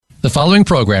The following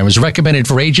program is recommended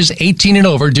for ages 18 and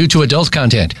over due to adult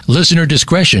content. Listener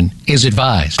discretion is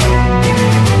advised.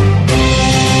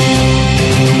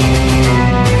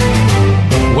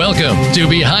 Welcome to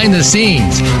Behind the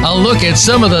Scenes, a look at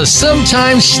some of the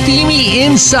sometimes steamy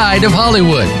inside of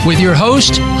Hollywood with your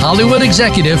host, Hollywood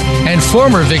executive, and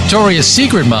former Victoria's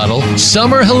Secret model,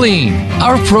 Summer Helene.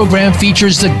 Our program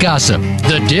features the gossip,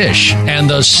 the dish, and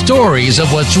the stories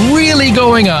of what's really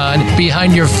going on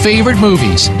behind your favorite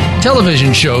movies,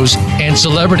 television shows, and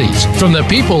celebrities from the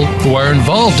people who are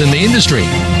involved in the industry.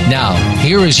 Now,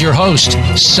 here is your host,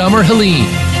 Summer Helene.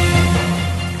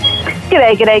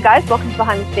 G'day guys, welcome to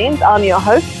Behind the Scenes. I'm your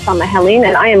host, Summer Helene,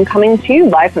 and I am coming to you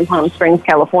live from Palm Springs,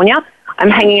 California. I'm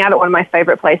hanging out at one of my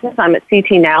favorite places. I'm at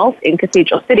CT Nails in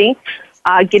Cathedral City,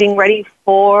 getting ready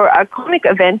for a comic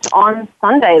event on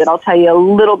Sunday that I'll tell you a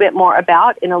little bit more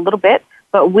about in a little bit.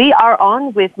 But we are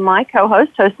on with my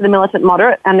co-host, host of The Militant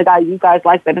Moderate, and the guy you guys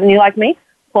like better than you like me,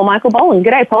 Paul Michael Boland.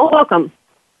 G'day, Paul. Welcome.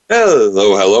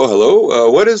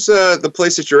 Hello. What is the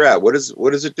place that you're at? What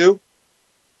does it do?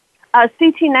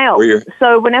 CT Nails.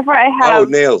 So whenever I have... Oh,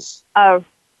 nails.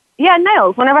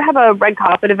 Nails. Whenever I have a red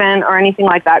carpet event or anything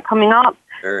like that coming up,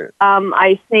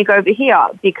 I sneak over here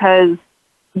because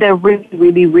they're really,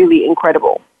 really, really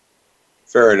incredible.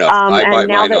 Fair enough. I bite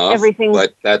mine off,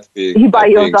 but that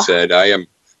being said,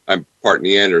 I'm part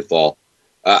Neanderthal.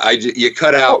 You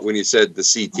cut out when you said the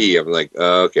CT. I'm like,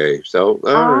 okay, so,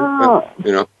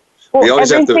 you know. Well, we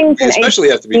always have to, especially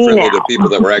have to be friendly to people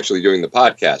that we're actually doing the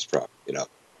podcast from, you know.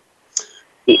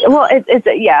 Well,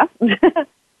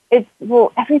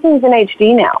 everything's in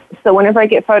HD now. So whenever I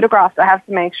get photographs, I have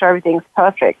to make sure everything's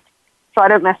perfect. So I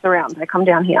don't mess around. I come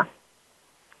down here.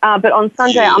 But on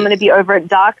Sunday, I'm going to be over at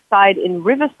Dark Side in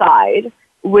Riverside,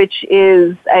 which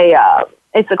is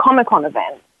it's a Comic-Con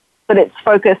event, but it's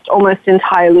focused almost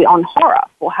entirely on horror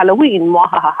for Halloween.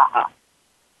 Mwahahaha.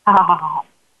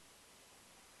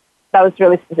 That was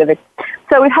really specific.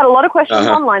 So we've had a lot of questions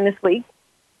online this week.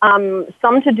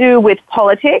 Some to do with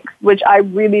politics, which I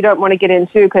really don't want to get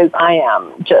into because I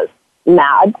am just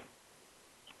mad.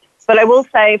 But I will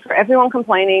say, for everyone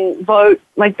complaining, vote.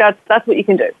 Like that's what you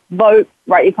can do. Vote,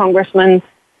 write your congressman,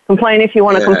 complain if you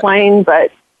want to complain,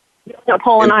 but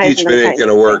Paul and I ain't going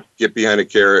to work. Get behind a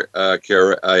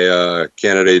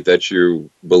candidate that you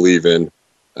believe in.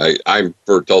 I'm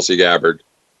for Tulsi Gabbard.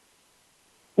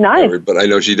 Nice. But I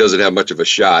know she doesn't have much of a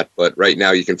shot, but right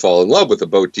now you can fall in love with a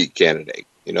boutique candidate,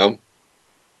 you know?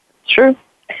 True.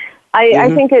 I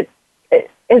think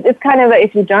it's kind of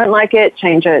if you don't like it,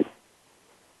 change it.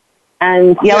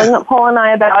 And yelling at Paul and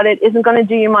I about it isn't going to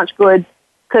do you much good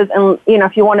because,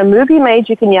 if you want a movie made,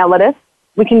 you can yell at us.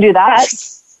 We can do that.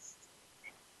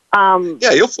 We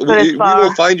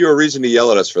will find you a reason to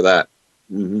yell at us for that.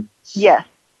 Mm-hmm. Yes.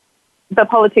 But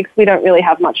politics, we don't really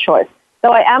have much choice.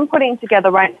 So I am putting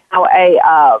together right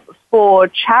now for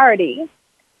charity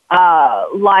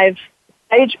live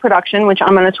stage production, which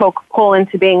I'm going to talk Paul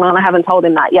into being on. I haven't told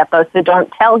him that yet, though, so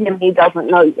don't tell him he doesn't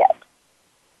know yet.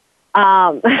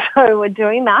 So we're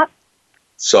doing that.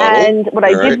 Subtle. And what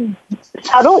I did,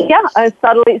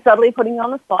 subtly putting you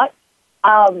on the spot.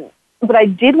 But I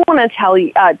did want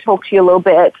to talk to you a little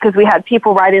bit because we had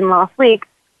people write in last week.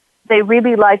 They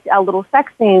really liked our little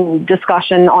sex scene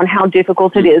discussion on how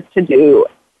difficult it is to do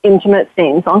intimate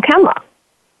scenes on camera.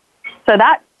 So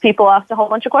that people asked a whole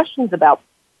bunch of questions about.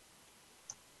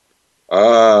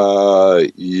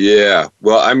 Yeah.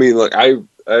 Well, I mean, look, I've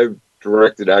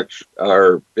directed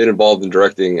or been involved in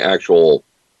directing actual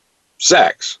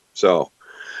sex. So,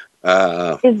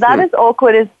 is that as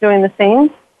awkward as doing the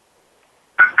scenes?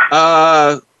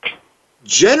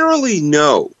 Generally,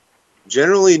 no.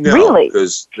 Really?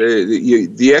 Because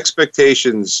the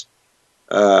expectations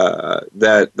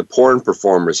that the porn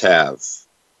performers have,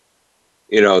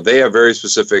 they have very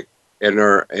specific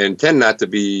and tend not to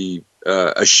be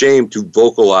ashamed to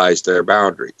vocalize their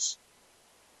boundaries.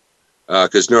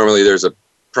 Because normally there's a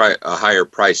higher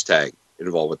price tag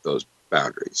involved with those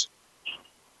boundaries.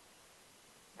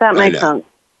 That makes sense.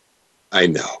 I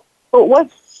know. But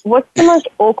what's the most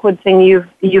awkward thing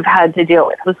you've had to deal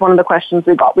with? Was one of the questions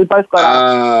we got. We both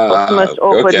got what's the most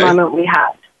awkward moment we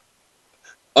had?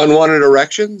 Unwanted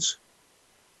erections?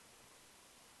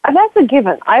 That's a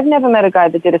given. I've never met a guy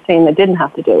that did a scene that didn't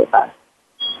have to deal with that.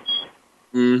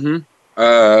 Mm-hmm.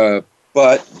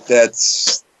 But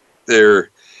it's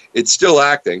still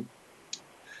acting.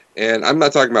 And I'm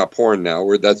not talking about porn now,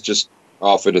 where that's just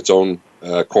off in its own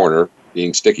corner,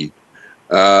 being sticky.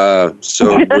 So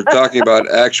we're talking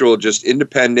about actual, just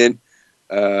independent.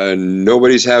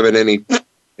 Nobody's having any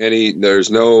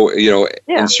There's no, Yeah.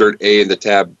 insert A in the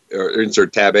tab or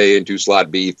insert tab A into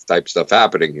slot B type stuff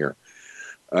happening here.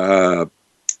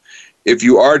 If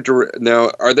you are now,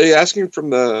 are they asking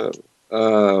from the?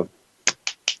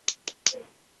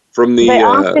 They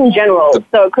asked in general,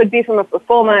 so it could be from a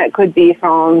performer, it could be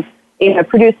from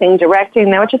producing, directing.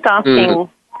 They were just asking,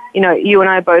 you and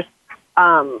I both,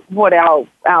 what our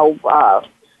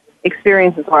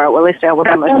experiences were, or at least what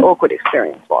our most awkward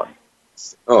experience was.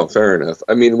 Oh, fair enough.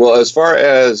 I mean, well, as far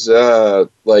as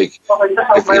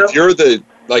if you're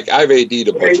I've AD'd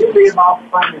a bunch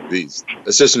of these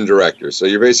assistant directors, so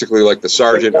you're basically like the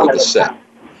sergeant of the set.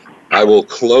 I will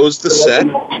close the set.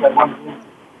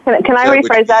 Can I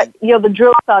rephrase that? You're the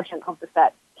drill sergeant of the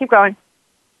set. Keep going.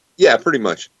 Yeah, pretty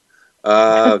much.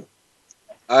 I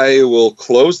will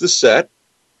close the set.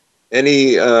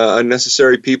 Any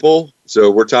unnecessary people, so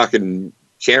we're talking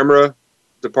camera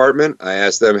department, I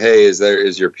ask them, hey, is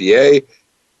your PA?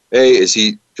 Hey, is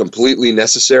he completely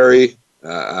necessary?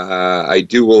 I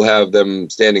will have them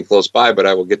standing close by, but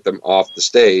I will get them off the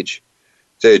stage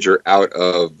or out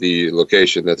of the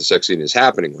location that the sex scene is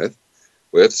happening with.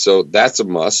 So that's a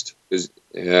must.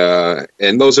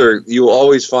 And those are, you will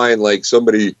always find like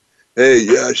somebody, hey,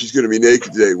 yeah, she's going to be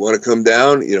naked today. Want to come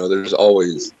down? There's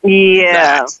always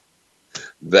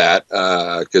that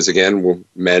because again,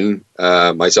 men,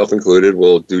 myself included,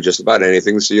 will do just about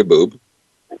anything to see a boob,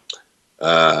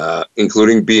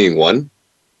 including being one.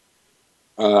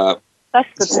 That's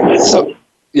the thing.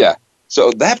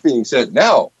 So that being said,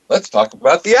 now let's talk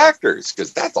about the actors,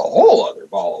 because that's a whole other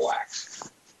ball of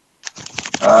wax.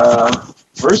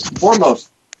 First and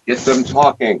foremost, get them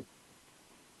talking.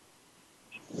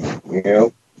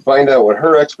 Find out what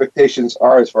her expectations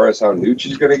are as far as how nude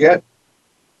she's going to get.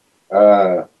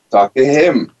 Talk to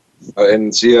him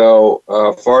and see how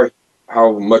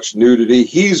much nudity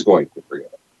he's going to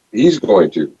forget. He's going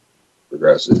to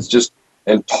progress. It's just,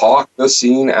 and talk the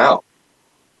scene out.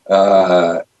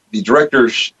 The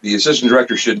assistant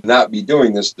director should not be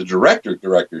doing this. The director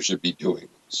should be doing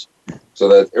this, so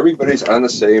that everybody's on the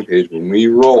same page when we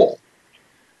roll.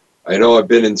 I know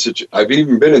I've even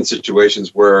been in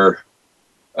situations where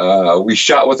we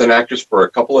shot with an actress for a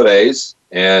couple of days,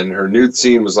 and her nude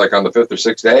scene was like on the 5th or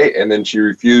 6th day, and then she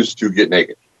refused to get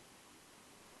naked.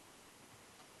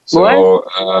 So,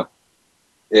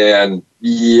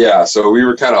 so we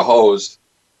were kind of hosed.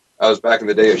 I was back in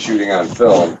the day of shooting on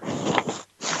film.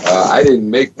 I didn't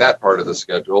make that part of the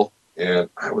schedule, and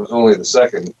I was only the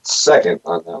second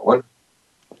on that one.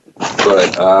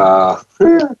 But,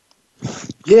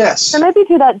 yes. So maybe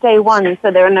do that day one so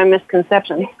there are no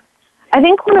misconceptions. I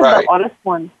think one of the oddest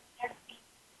ones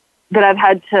that I've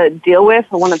had to deal with,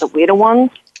 or one of the weirder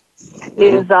ones,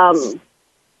 is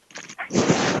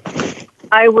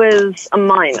I was a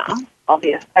minor,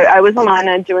 obviously. I was a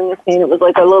minor doing the scene. It was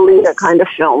like a Lolita kind of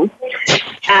film.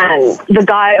 And the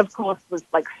guy, of course, was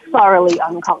like thoroughly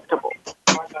uncomfortable.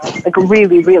 Like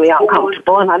really, really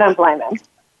uncomfortable, and I don't blame him.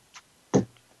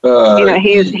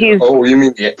 He's. Oh, you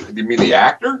mean the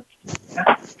actor?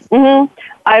 Mm-hmm.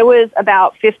 I was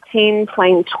about 15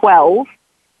 playing 12.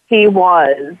 He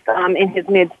was in his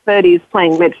mid-30s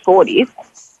playing mid-40s.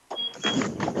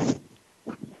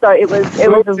 So it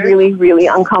was a really, really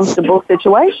uncomfortable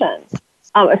situation,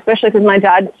 especially because my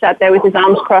dad sat there with his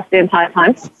arms crossed the entire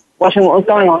time, watching what was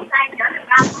going on.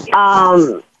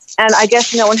 And I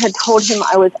guess no one had told him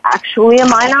I was actually a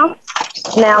minor.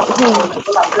 Now, he's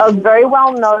a very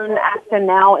well-known actor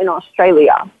now in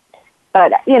Australia.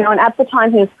 But, and at the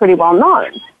time he was pretty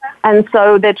well-known. And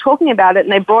so they're talking about it,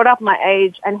 and they brought up my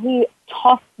age, and he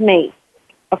tossed me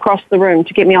across the room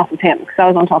to get me off of him, because I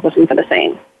was on top of him for the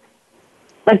scene.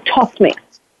 Like, tossed me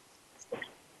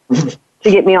to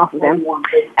get me off of him.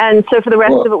 And so for the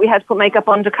rest of it, we had to put makeup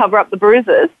on to cover up the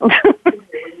bruises.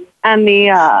 And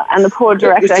the poor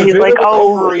director, he's like,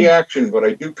 "Oh, overreaction," but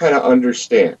I do kind of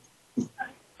understand.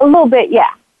 A little bit, yeah.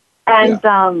 And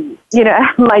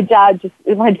my dad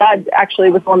actually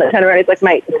was the one that turned around. He's like,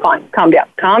 "Mate, it's fine. Calm down."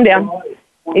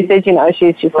 He said,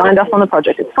 she signed off on the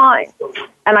project. It's fine.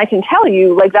 And I can tell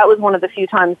you, like, that was one of the few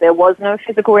times there was no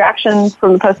physical reaction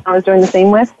from the person I was doing the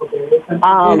scene with. But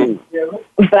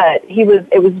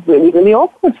it was really, really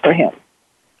awkward for him.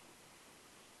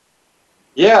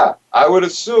 Yeah, I would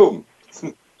assume.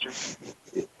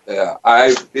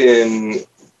 I've been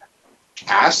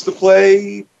asked to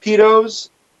play pedos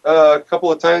a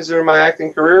couple of times during my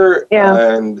acting career,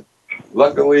 and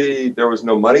luckily there was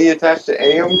no money attached to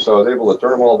any of them, so I was able to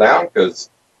turn them all down because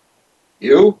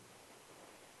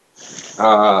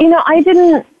I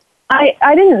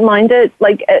didn't mind it.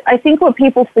 Like, I think what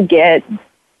people forget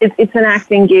is it's an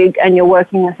acting gig and you're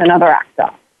working with another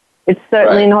actor. It's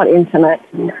certainly not intimate.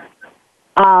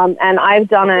 And I've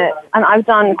done it, and I've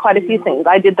done quite a few things.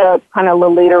 I did the kind of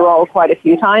Lolita role quite a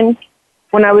few times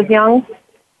when I was young.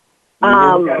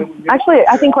 Actually,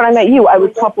 I think when I met you, I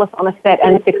was topless on a set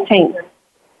and 16.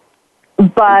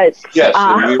 But yes,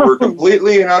 and we were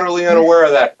completely and utterly unaware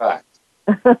of that fact.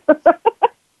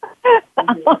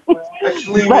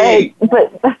 Actually,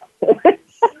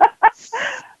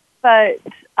 but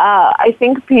I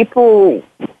think people,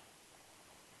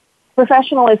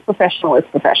 professional is professional.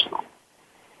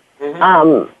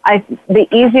 The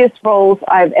easiest roles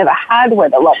I've ever had where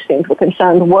the love scenes were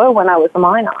concerned were when I was a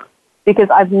minor, because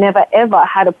I've never ever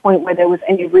had a point where there was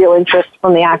any real interest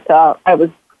from the actor I was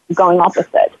going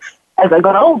opposite. As I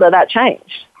got older, that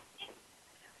changed.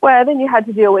 Where then you had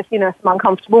to deal with, some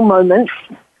uncomfortable moments.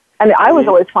 And I was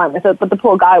always fine with it, but the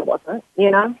poor guy wasn't,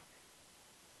 So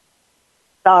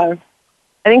I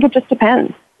think it just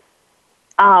depends.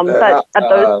 But at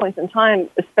those points in time,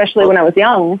 especially when I was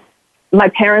young, my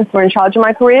parents were in charge of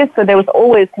my career, so there was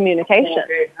always communication.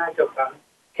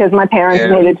 Because my parents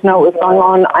needed to know what was going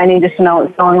on. I needed to know what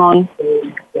was going on.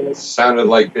 It sounded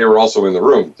like they were also in the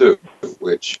room, too,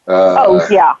 which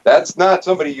that's not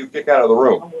somebody you kick out of the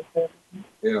room,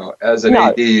 as an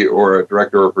AD or a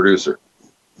director or producer.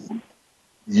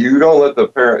 You don't let the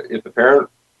parent, in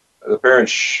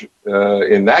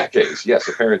that case, yes,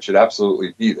 the parent should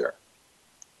absolutely be there.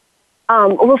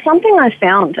 Well, something I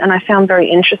found very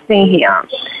interesting here,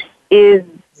 is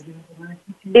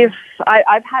if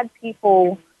I've had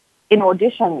people in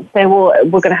auditions say, well,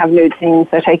 we're going to have nude scenes,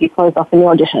 so take your clothes off in the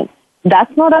audition.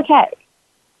 That's not okay.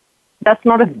 That's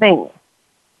not a thing.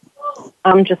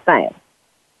 I'm just saying.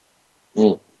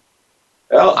 Well,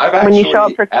 I've actually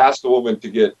asked a woman to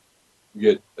get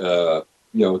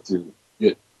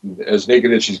as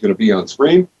naked as she's going to be on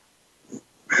screen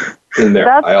in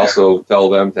there. I also tell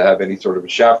them to have any sort of a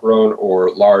chaperone or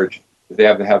if they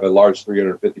have to have a large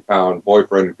 350-pound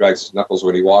boyfriend who drags his knuckles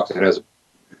when he walks and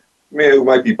who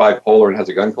might be bipolar and has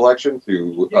a gun collection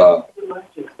to,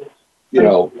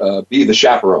 be the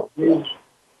chaperone.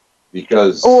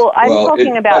 Because, I've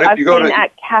seen at if you go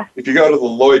to the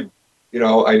Lloyd,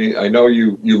 I know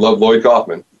you love Lloyd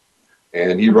Kaufman,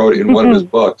 and he wrote in one of his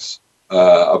books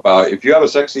about if you have a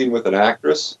sex scene with an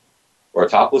actress or a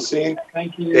topless scene,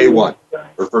 day one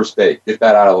or first date, get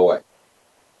that out of the way.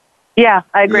 Yeah,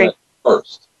 I agree.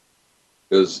 First.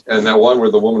 And that one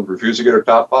where the woman refused to get her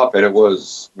top off, and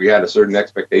we had a certain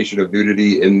expectation of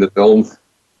nudity in the film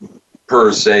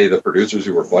per se the producers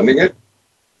who were funding it.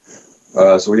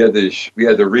 So we had to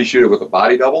reshoot it with a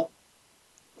body double,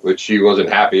 which she wasn't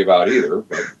happy about either,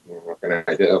 but what can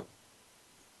I do?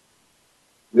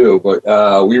 But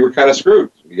we were kind of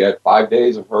screwed. We had 5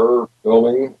 days of her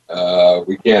filming.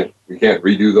 We can't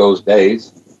redo those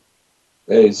days.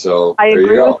 So I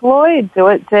agree with Lloyd. Do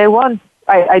it day one.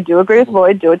 I do agree with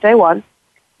Lloyd. Do it day one.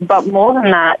 But more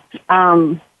than that,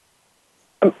 I'm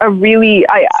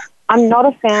not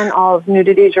a fan of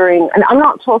nudity during, and I'm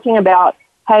not talking about,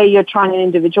 hey, you're trying an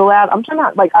individual out. I'm talking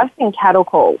about, I've seen cattle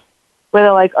calls where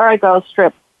they're like, all right, girls,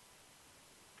 strip.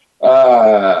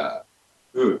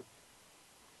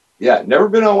 Yeah, never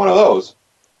been on one of those.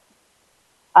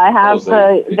 I have.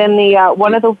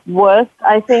 One of the worst,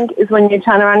 I think, is when you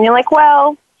turn around and you're like,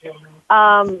 well,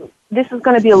 this is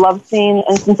going to be a love scene,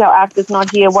 and since our actor's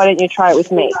not here, why don't you try it with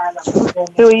me?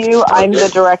 Who are you? I'm the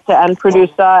director and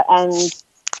producer and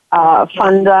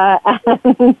funder.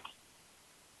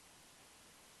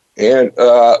 And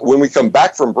when we come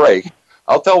back from break,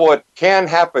 I'll tell what can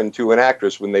happen to an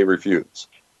actress when they refuse.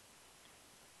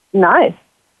 Nice.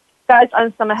 Guys,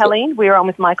 I'm Summer Helene. We are on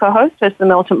with my co-host, the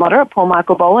militant moderate, Paul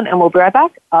Michael Boland, and we'll be right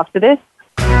back after this.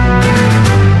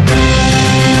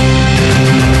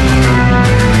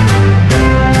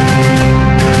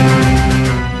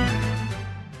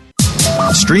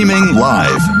 Streaming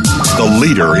live, the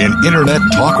leader in Internet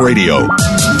talk radio,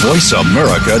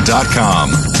 VoiceAmerica.com.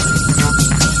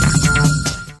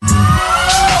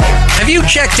 Have you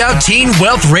checked out Teen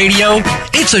Wealth Radio?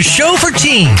 It's a show for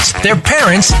teens, their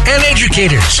parents, and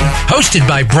educators. Hosted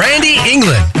by Brandy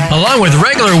England. Along with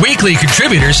regular weekly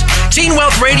contributors, Teen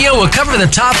Wealth Radio will cover the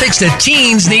topics that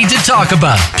teens need to talk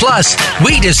about. Plus,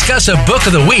 we discuss a book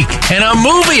of the week and a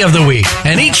movie of the week.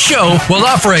 And each show will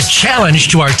offer a challenge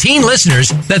to our teen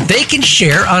listeners that they can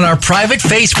share on our private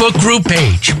Facebook group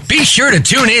page. Be sure to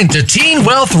tune in to Teen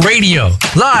Wealth Radio,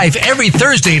 live every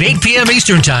Thursday at 8 p.m.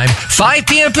 Eastern Time, 5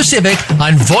 p.m. Pacific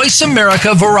on Voice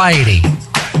America Variety.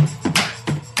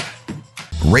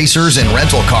 Racers and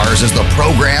Rental Cars is the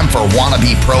program for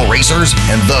wannabe pro racers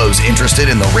and those interested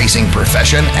in the racing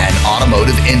profession and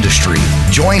automotive industry.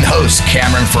 Join hosts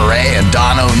Cameron Foray and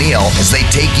Don O'Neill as they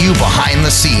take you behind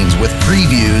the scenes with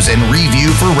previews and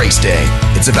review for race day.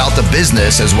 It's about the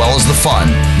business as well as the fun.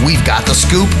 We've got the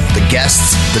scoop, the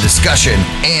guests, the discussion,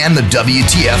 and the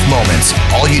WTF moments.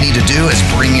 All you need to do is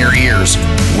bring your ears.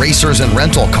 Racers and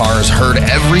Rental Cars heard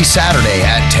every Saturday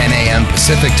at 10 a.m.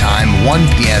 Pacific Time, 1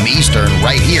 p.m. Eastern,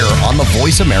 right here on the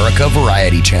Voice America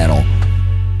Variety Channel.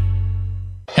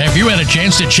 Have you had a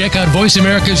chance to check out Voice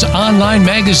America's online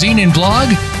magazine and blog?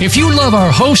 If you love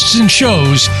our hosts and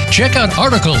shows, check out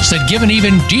articles that give an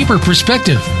even deeper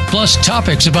perspective, plus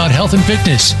topics about health and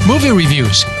fitness, movie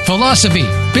reviews, philosophy,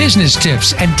 business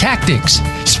tips and tactics,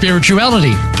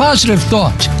 spirituality, positive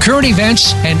thought, current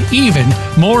events, and even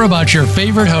more about your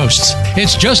favorite hosts.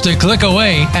 It's just a click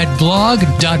away at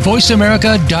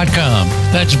blog.voiceamerica.com.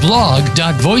 That's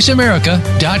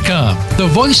blog.voiceamerica.com. The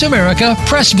Voice America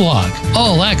Press Blog.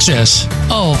 All access,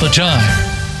 all the time.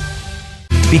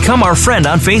 Become our friend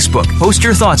on Facebook. Post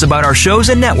your thoughts about our shows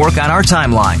and network on our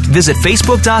timeline. Visit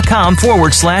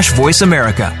facebook.com/Voice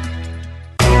America.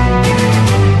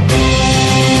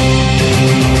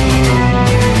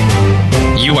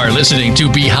 You are listening to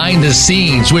Behind the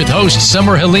Scenes with host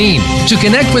Summer Helene. To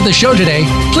connect with the show today,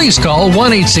 please call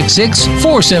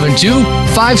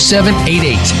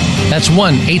 1-866-472-5788. That's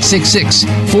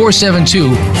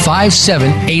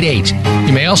 1-866-472-5788.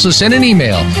 You may also send an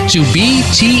email to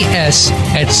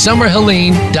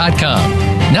bts@summerhelene.com.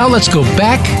 Now let's go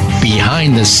back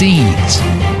behind the scenes.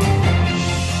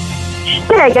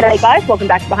 G'day guys, welcome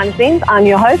back to Behind the Scenes. I'm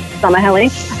your host, Summer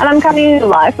Helene, and I'm coming to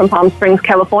you live from Palm Springs,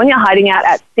 California, hiding out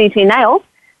at CT Nails,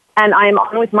 and I am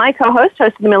on with my co-host,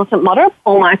 host of The Militant Modder,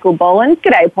 Paul Michael Boland.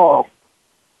 G'day, Paul.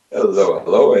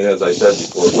 Hello, and as I said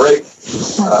before break,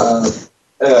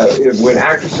 when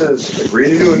actresses agree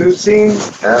to do a nude scene, you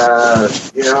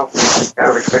kind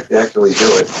of expect to actually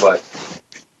do it, but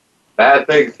bad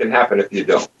things can happen if you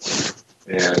don't.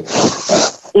 And,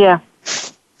 yeah.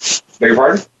 Beg your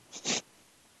pardon?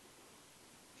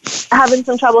 Having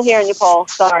some trouble hearing you, Paul.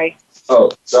 Sorry.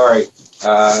 Oh, sorry.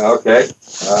 Okay.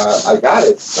 I got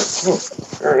it.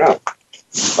 Fair enough.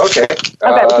 Okay. Okay,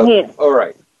 we can hear. All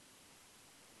right.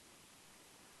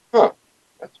 Huh.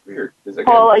 That's weird.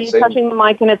 Paul, are you touching the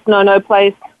mic in its no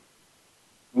place?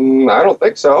 I don't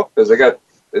think so, because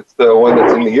it's the one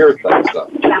that's in the ear stuff.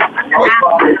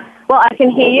 Well, I can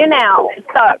hear you now.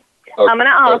 So, okay. I'm going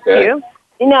to ask you,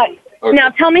 now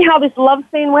tell me how this love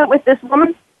scene went with this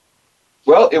woman.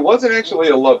 Well, it wasn't actually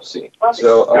a love scene.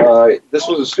 So this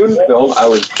was a student film. I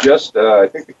was just, I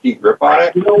think, the key grip on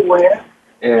it.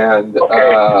 And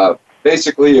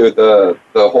basically, the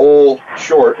whole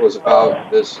short was about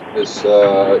this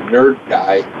nerdy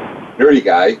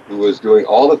guy who was doing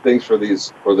all the things for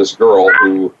this girl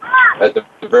who, at the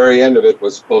very end of it,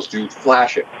 was supposed to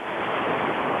flash it.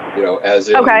 As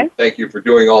in, thank you for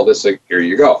doing all this. Here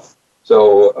you go.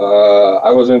 So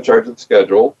I was in charge of the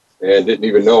schedule. And didn't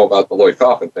even know about the Lloyd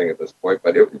Kaufman thing at this point,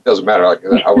 but it doesn't matter. I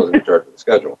wasn't in charge of the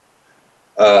schedule.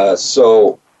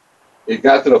 So it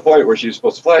got to the point where she was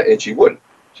supposed to fly, and she wouldn't.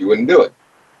 She wouldn't do it.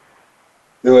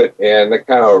 And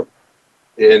and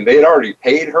they had already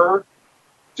paid her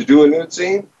to do a nude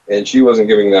scene, and she wasn't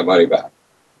giving that money back.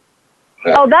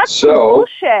 Oh, that's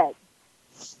bullshit.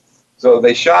 So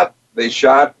they shot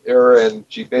her, and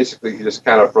she basically just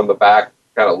kind of from the back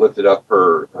kind of lifted up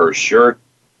her shirt,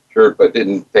 but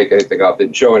didn't take anything off,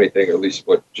 didn't show anything, or at least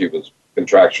what she was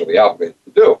contractually obligated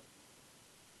to do.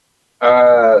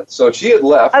 So she had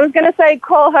left. I was going to say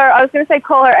call her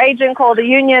agent, call the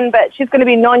union, but she's going to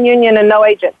be non-union and no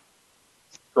agent.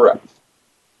 Correct.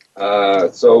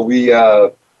 So we,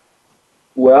 I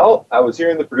was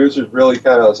hearing the producers really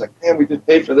kind of was like, man, we did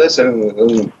pay for this, and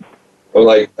I'm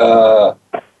like, well,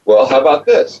 how about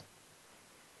this?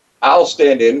 I'll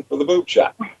stand in for the boob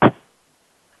shot.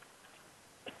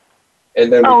 And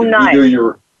then we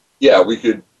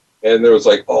could, and there was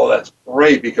like, oh, that's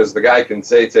great, because the guy can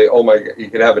say, oh my God, you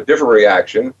can have a different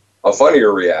reaction, a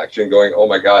funnier reaction, going, oh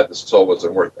my God, this soul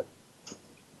wasn't worth it.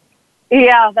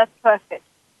 Yeah, that's perfect.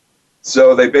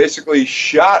 So they basically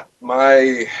shot my,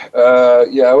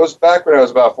 it was back when I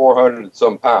was about 400 and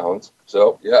some pounds.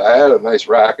 So yeah, I had a nice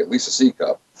rack, at least a C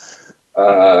cup.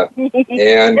 And they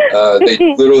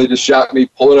literally just shot me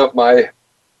pulling up my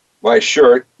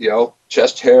shirt,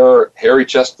 chest hair, hairy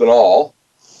chest and all,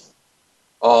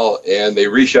 and they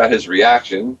reshot his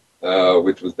reaction,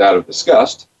 which was that of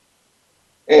disgust,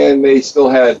 and they still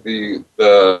had the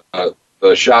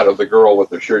shot of the girl with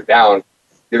her shirt down,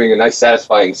 giving a nice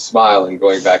satisfying smile and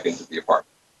going back into the apartment.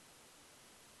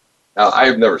 Now,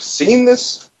 I've never seen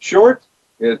this short.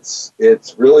 It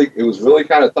was really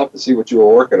kind of tough to see what you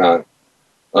were working on,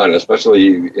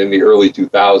 especially in the early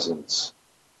 2000s,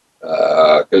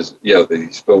 because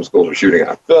these film schools were shooting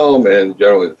on film, and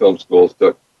generally the film schools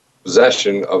took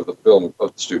possession of the film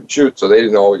of the student shoot, so they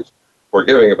didn't always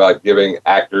forgiving about giving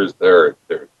actors their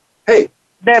pieces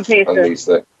on these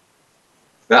things.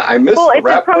 Now, I missed if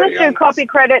they promise you copy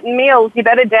credit and meals, you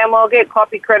better damn well get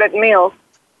copy credit and meals.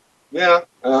 Yeah.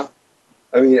 I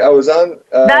mean, I was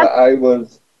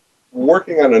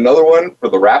working on another one for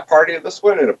the wrap party of this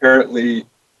one, and apparently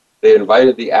they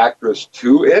invited the actress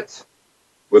to it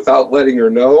without letting her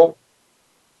know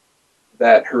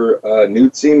that her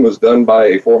nude scene was done by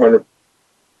a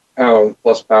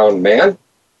 400-pound man,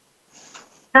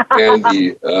 and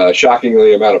the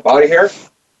shockingly amount of body hair.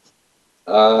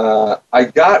 I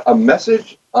got a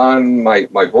message on my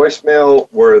voicemail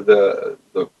where either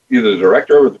the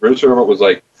director or the producer was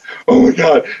like, "Oh my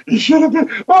God, you should have been!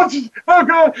 Oh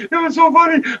God, it was so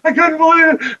funny! I couldn't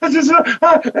believe it! I just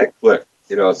it clicked,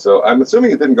 So I'm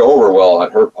assuming it didn't go over well on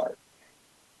her part.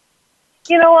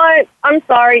 You know what? I'm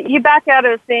sorry. You back out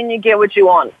of a scene, you get what you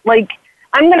want. Like,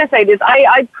 I'm going to say this: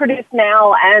 I produce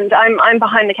now, and I'm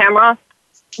behind the camera,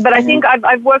 but I think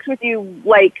I've worked with you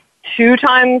like 2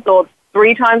 times or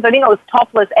 3 times. I think I was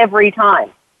topless every time.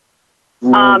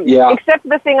 Except for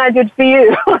the thing I did for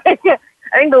you. I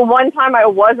think the one time I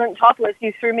wasn't topless,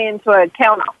 you threw me into a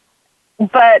counter.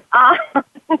 But, I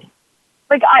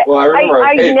remember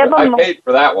I paid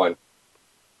for that one.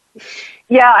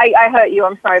 Yeah, I hurt you.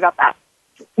 I'm sorry about that.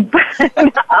 But,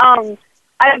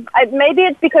 maybe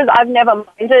it's because I've never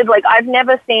minded. Like, I've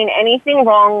never seen anything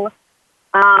wrong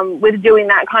with doing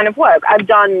that kind of work. I've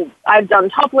done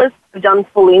topless. I've done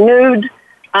fully nude.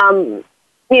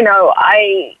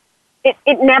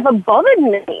 It never bothered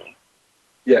me.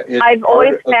 Yeah, I've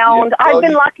always found I've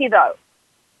been lucky though.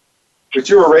 But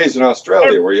you were raised in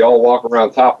Australia, where you all walk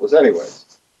around topless,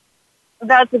 anyways.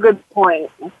 That's a good point.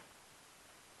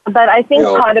 But I think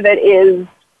part of it is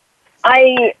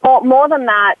more than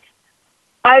that.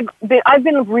 I've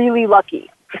been really lucky.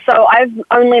 So I've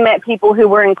only met people who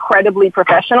were incredibly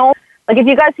professional. Like, if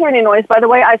you guys hear any noise, by the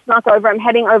way, I snuck over. I'm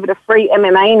heading over to Free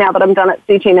MMA now that I'm done at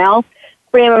CT Nails.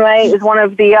 Free MMA is one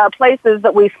of the places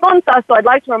that we sponsor, so I'd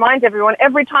like to remind everyone,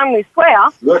 every time we swear,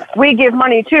 we give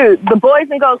money to the Boys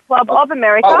and Girls Club of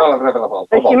America,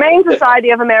 the Humane Society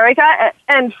of America,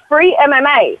 and Free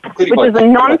MMA, which is a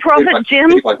non-profit gym.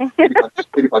 None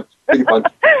of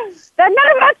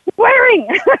that's swearing.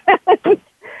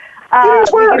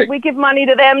 We give money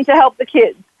to them to help the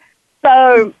kids.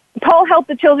 So, Paul, help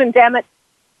the children, damn it.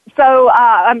 So,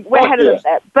 we're headed of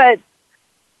that. But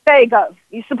there you go.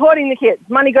 You're supporting the kids.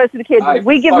 Money goes to the kids.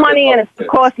 We give money, and it's, of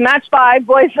course, matched by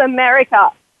Boys of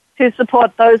America to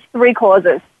support those 3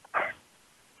 causes.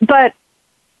 But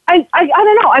I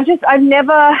don't know. I've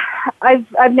never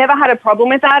had a problem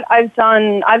with that. I've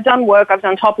done work. I've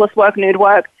done topless work, nude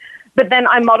work. But then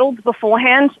I modeled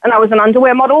beforehand, and I was an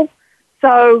underwear model.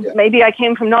 So maybe I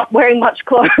came from not wearing much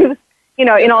clothes, in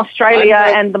Australia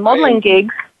and the modeling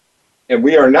gigs. And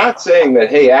we are not saying that,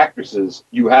 hey, actresses,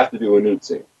 you have to do a nude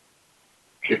scene.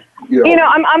 I'm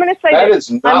going to say that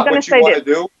is not what you want to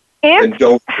do. If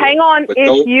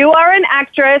you are an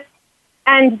actress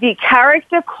and the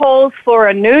character calls for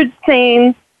a nude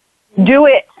scene, do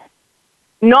it.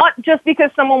 Not just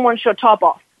because someone wants your top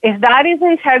off. If that is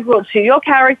integral to your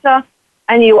character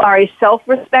and you are a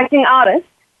self-respecting artist,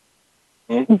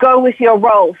 go with your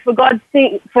role. For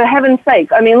heaven's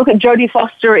sake. I mean, look at Jodie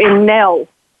Foster in Nell.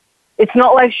 It's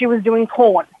not like she was doing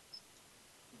porn.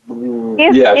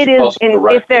 If it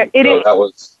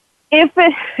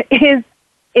is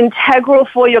integral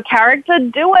for your character,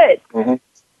 do it. Mm-hmm.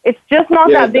 It's just not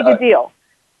that big a deal.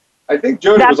 I think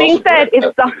Jodie that was being also said,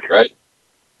 if right?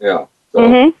 Yeah.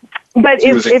 So But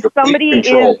if somebody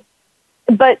is,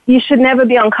 but you should never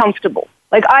be uncomfortable.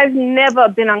 Like, I've never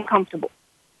been uncomfortable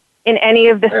in any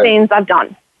of the scenes I've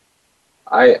done.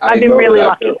 I've been really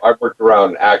lucky. I've worked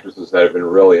around actresses that have been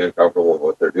really uncomfortable with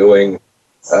what they're doing.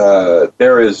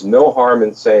 There is no harm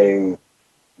in saying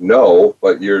no,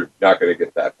 but you're not going to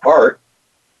get that part.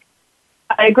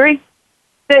 I agree.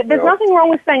 There's nothing wrong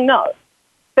with saying no.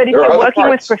 But if you're working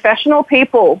with professional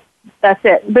people, that's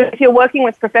it. But if you're working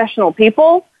with professional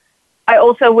people, I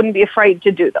also wouldn't be afraid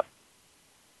to do them.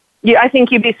 I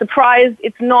think you'd be surprised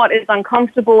it's not as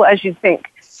uncomfortable as you'd think.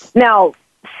 Now,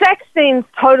 sex scenes,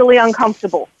 totally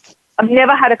uncomfortable. I've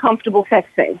never had a comfortable sex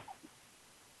scene.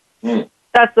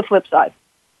 That's the flip side.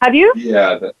 Have you?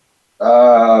 Yeah.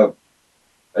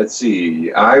 Let's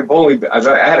see. I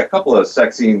had a couple of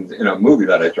sex scenes in a movie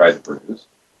that I tried to produce.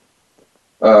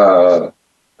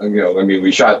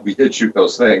 we did shoot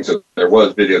those things, so there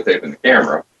was videotape in the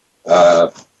camera.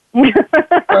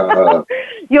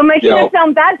 You're making it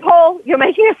sound bad, Paul. You're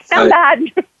making it sound bad.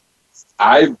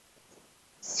 I've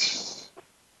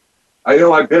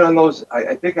been on those.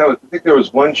 I think there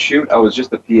was one shoot. I was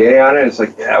just a PA on it. It's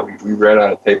like, we ran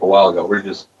out of tape a while ago. We're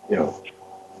just,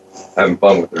 having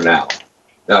fun with her now.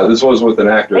 Now, this was with an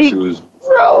actress who was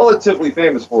relatively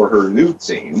famous for her nude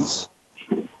scenes.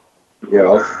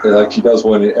 Like she does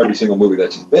one in every single movie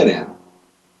that she's been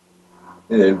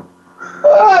in.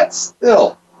 But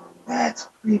still, that's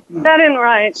creepy. That ain't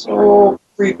right. So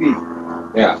creepy.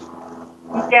 Yeah.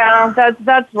 Yeah,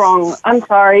 that's wrong. I'm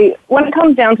sorry. When it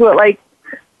comes down to it,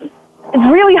 it's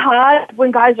really hard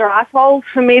when guys are assholes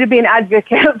for me to be an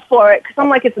advocate for it, because I'm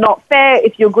like, it's not fair.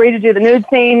 If you agree to do the nude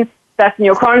scene, that's in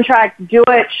your contract. Do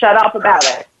it. Shut up about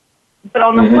it. But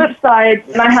on the flip side,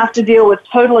 when I have to deal with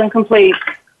total and complete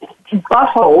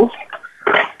buttholes,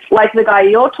 like the guy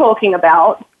you're talking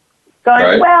about, going,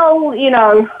 right. Well,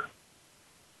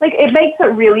 it makes it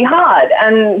really hard.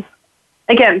 And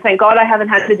again, thank God I haven't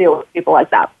had to deal with people like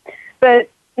that. But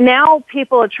now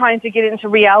people are trying to get into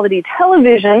reality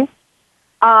television,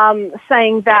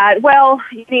 saying that, well,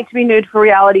 you need to be nude for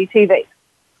reality TV.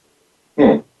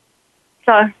 So,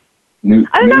 I don't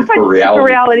know if I think for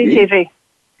reality TV.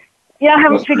 Yeah, I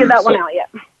haven't figured that one out yet.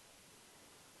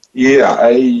 Yeah,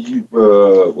 I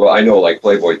know like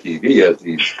Playboy TV has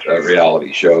these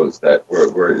reality shows that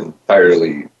were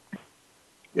entirely,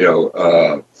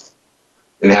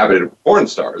 inhabited porn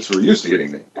stars who are used to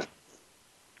getting naked.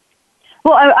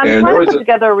 Well, I'm trying to put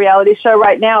together a reality show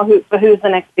right now who's the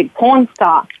next big porn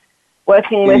star,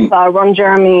 working with Ron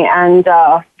Jeremy and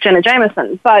Jenna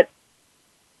Jameson. But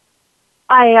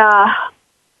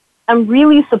I'm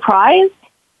really surprised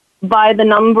by the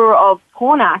number of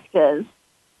porn actors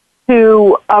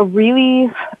who are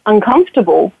really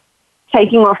uncomfortable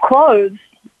taking off clothes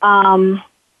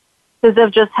because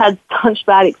they've just had such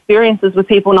bad experiences with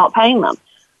people not paying them.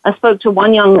 I spoke to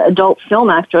one young adult film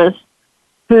actress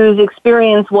whose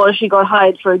experience was she got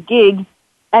hired for a gig,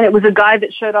 and it was a guy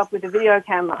that showed up with a video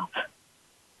camera.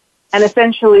 And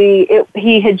essentially,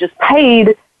 he had just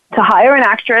paid to hire an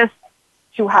actress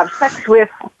to have sex with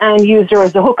and use her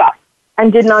as a hookup,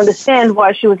 and didn't understand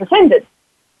why she was offended.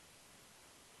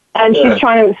 And she's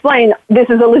trying to explain, this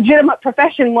is a legitimate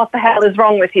profession, what the hell is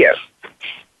wrong with you?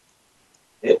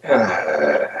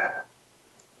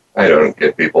 I don't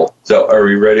get people. So are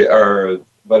we ready?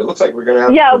 But it looks like we're going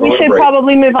to have to we should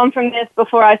probably move on from this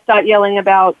before I start yelling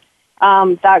about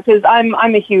that, because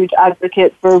I'm a huge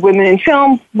advocate for women in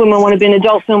film. Women want to be in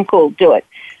adult film, cool, do it.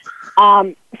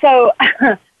 So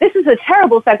this is a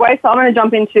terrible segue, so I'm going to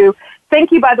jump into,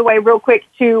 thank you, by the way, real quick,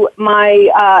 to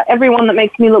my everyone that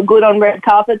makes me look good on red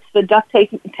carpets for duct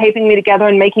taping me together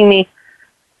and making me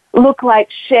look like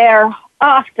Cher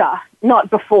after, not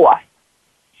before.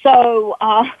 So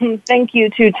thank you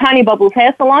to Tiny Bubbles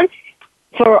Hair Salon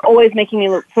for always making me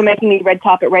red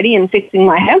carpet ready and fixing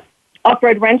my hair.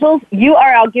 Off-Road Rentals, you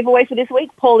are our giveaway for this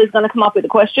week. Paul is going to come up with a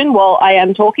question while I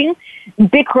am talking.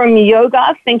 Bikram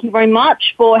Yoga, thank you very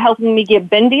much for helping me get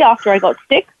bendy after I got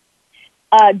sick.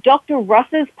 Dr.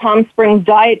 Russ's Palm Springs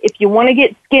Diet, if you want to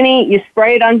get skinny, you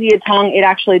spray it under your tongue. It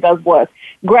actually does work.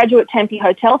 Graduate Tempe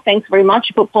Hotel, thanks very much.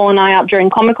 You put Paul and I up during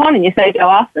Comic-Con and you saved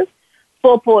our asses.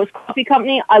 Four Paws Coffee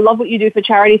Company, I love what you do for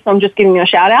charity, so I'm just giving you a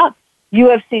shout-out.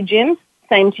 UFC Gyms,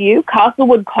 same to you.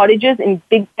 Castlewood Cottages in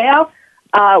Big Bear,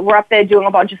 we're up there doing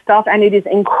a bunch of stuff, and it is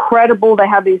incredible. They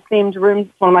have these themed rooms.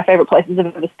 It's one of my favorite places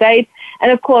I've ever stayed.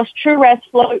 And, of course, True Rest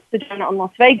Float, Sedona in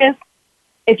Las Vegas.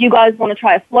 If you guys want to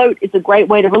try a float, it's a great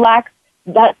way to relax.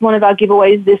 That's one of our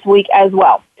giveaways this week as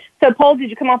well. So, Paul,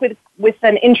 did you come up with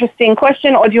an interesting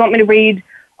question, or do you want me to read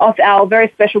off our very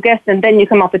special guest, and then you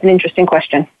come up with an interesting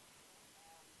question?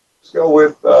 Let's go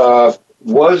with,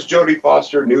 was Jodie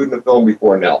Foster nude in the film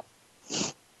before Nell?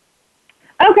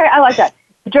 Okay, I like that.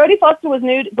 Jodie Foster was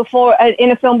nude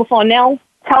in a film before Nell.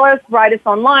 Tell us, write us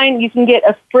online. You can get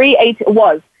a free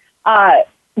ATV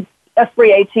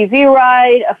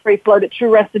ride, a free float at True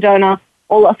Rest Sedona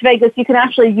or Las Vegas. You can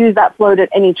actually use that float at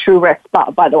any True Rest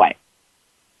spot, by the way.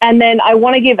 And then I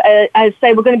want to give,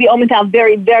 we're going to be on with our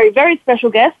very, very, very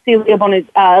special guest, Celia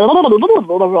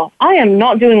Bonaducci. I am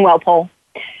not doing well, Paul.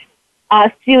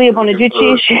 Celia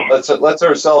Bonaducci. Let's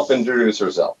herself introduce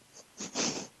herself.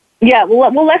 Yeah,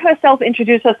 we'll let herself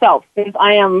introduce herself, since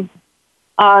I am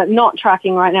not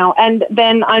tracking right now. And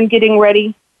then I'm getting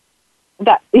ready.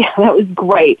 That was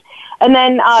great. And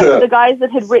then the guys that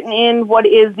had written in what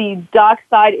is the Dark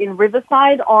Side in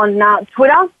Riverside on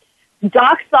Twitter.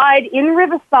 Dark Side in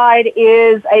Riverside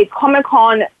is a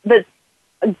Comic-Con that's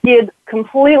geared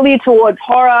completely towards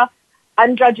horror.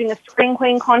 I'm judging a Scream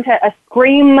Queen contest, a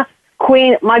Scream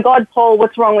Queen. My God, Paul,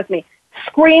 what's wrong with me?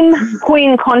 Scream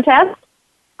Queen contest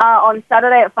on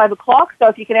Saturday at 5 o'clock. So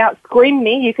if you can out-scream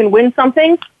me, you can win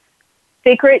something.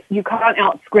 Secret, you can't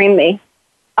out-scream me.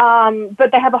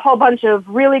 But they have a whole bunch of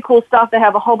really cool stuff. They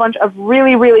have a whole bunch of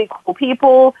really, really cool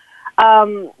people.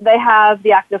 They have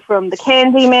the actor from The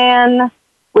Candyman,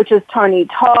 which is Tony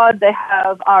Todd. They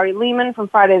have Ari Lehman from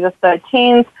Friday the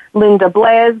 13th. Linda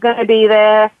Blair's going to be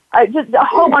there. Just a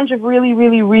whole bunch of really,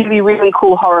 really, really, really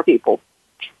cool horror people.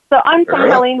 So I'm Summer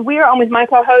Helene. We are on with my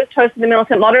host of the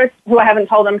Militant Moderates, who I haven't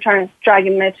told. I'm trying to drag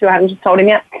him there too. I haven't just told him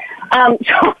yet.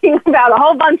 Talking about a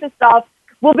whole bunch of stuff.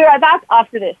 We'll be right back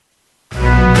after this.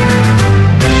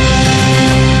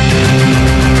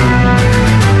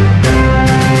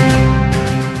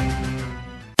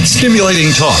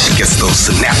 Stimulating talk gets those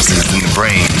synapses in the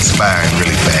brain firing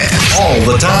really fast. all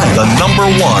the time. The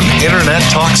 #1 internet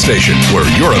talk station where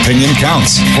your opinion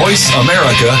counts.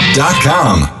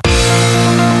 VoiceAmerica.com.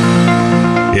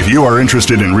 If you are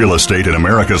interested in real estate in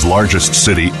America's largest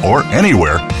city or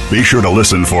anywhere, be sure to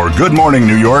listen for Good Morning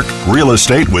New York Real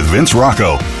Estate with Vince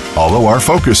Rocco. Although our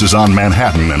focus is on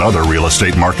Manhattan and other real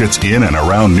estate markets in and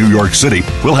around New York City,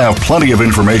 we'll have plenty of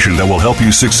information that will help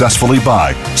you successfully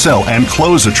buy, sell, and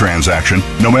close a transaction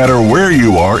no matter where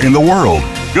you are in the world.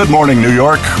 Good Morning New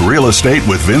York Real Estate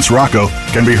with Vince Rocco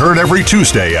can be heard every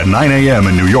Tuesday at 9 a.m.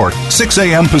 in New York, 6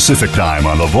 a.m. Pacific Time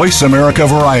on the Voice America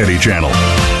Variety Channel.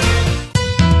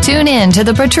 Tune in to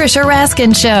The Patricia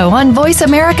Raskin Show on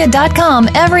VoiceAmerica.com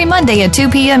every Monday at 2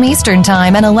 p.m. Eastern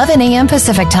Time and 11 a.m.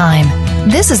 Pacific Time.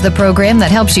 This is the program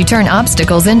that helps you turn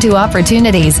obstacles into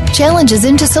opportunities, challenges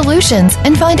into solutions,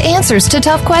 and find answers to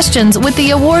tough questions with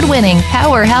the award-winning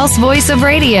powerhouse voice of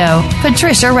radio,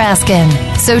 Patricia Raskin.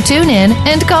 So tune in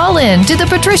and call in to The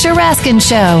Patricia Raskin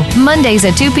Show, Mondays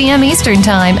at 2 p.m. Eastern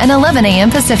Time and 11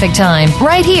 a.m. Pacific Time,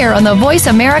 right here on the Voice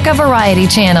America Variety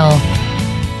Channel.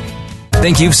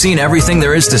 Think you've seen everything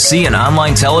there is to see in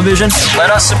online television?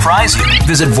 Let us surprise you.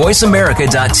 Visit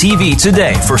VoiceAmerica.tv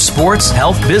today for sports,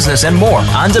 health, business, and more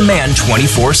on demand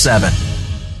 24/7.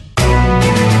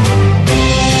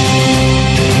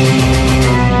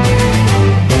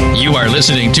 You are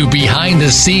listening to Behind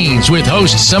the Scenes with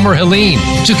host Summer Helene.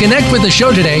 To connect with the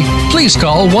show today, please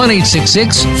call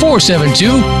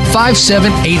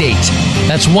 1-866-472-5788.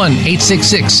 That's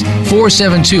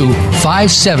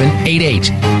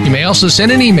 1-866-472-5788. You may also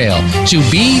send an email to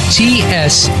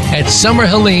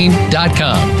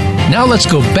bts@summerhelene.com. Now let's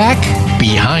go back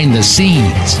behind the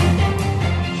scenes.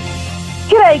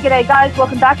 G'day guys.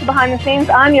 Welcome back to Behind the Scenes.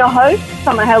 I'm your host,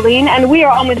 Summer Helene, and we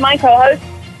are on with my co-host,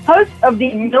 host of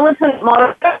the Militant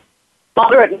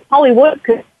Moderate in Hollywood,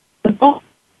 Paul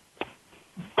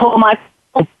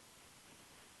Michael.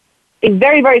 A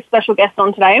very, very special guest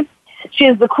on today. She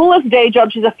has the coolest day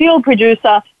job. She's a field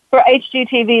producer for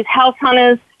HGTV's House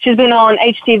Hunters. She's been on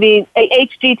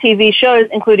HGTV shows,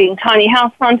 including Tiny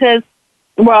House Hunters,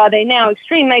 Where Are They Now,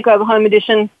 Extreme Makeover Home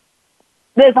Edition.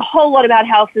 There's a whole lot about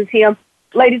houses here.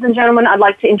 Ladies and gentlemen, I'd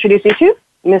like to introduce you to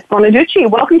Miss Bonaducci.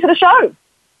 Welcome to the show.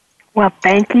 Well,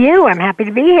 thank you. I'm happy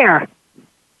to be here.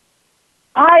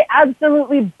 I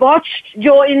absolutely botched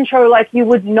your intro like you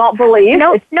would not believe.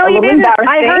 No, you didn't.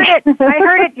 I heard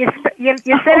it. You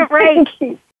said it right.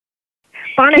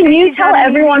 Can you tell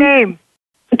everyone?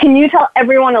 Can you tell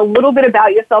everyone a little bit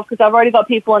about yourself? Because I've already got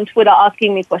people on Twitter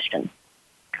asking me questions.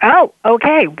 Oh,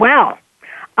 okay. Well,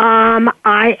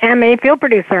 I am a field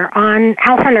producer on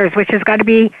House Hunters, which has got to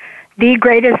be the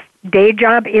greatest day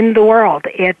job in the world.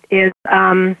 It is.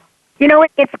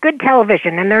 It's good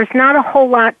television, and there's not a whole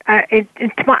lot. I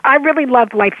really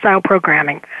love lifestyle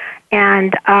programming,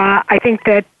 and I think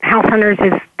that House Hunters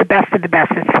is the best of the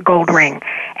best. It's the gold ring.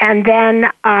 And then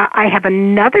I have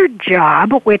another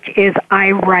job, which is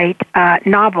I write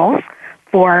novels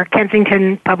for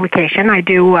Kensington Publication. I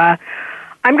do, I'm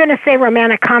going to say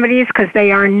romantic comedies because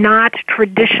they are not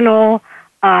traditional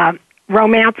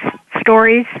romance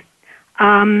stories.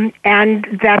 And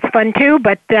that's fun too,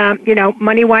 but,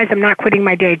 money-wise, I'm not quitting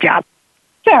my day job.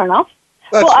 Fair enough.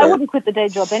 That's fair. I wouldn't quit the day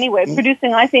job anyway.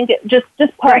 Producing, I think, just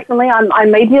personally, I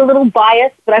may be a little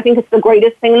biased, but I think it's the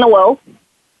greatest thing in the world.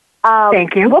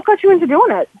 Thank you. What got you into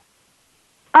doing it?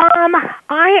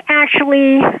 I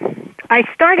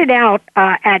started out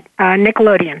at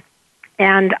Nickelodeon,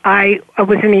 and I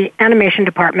was in the animation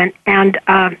department, and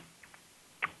I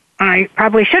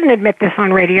probably shouldn't admit this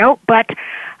on radio, but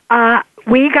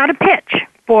we got a pitch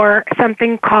for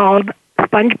something called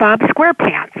SpongeBob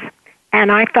SquarePants.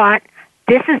 And I thought,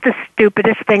 this is the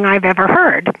stupidest thing I've ever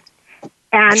heard.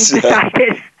 And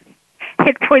decided,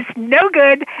 It was no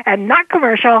good and not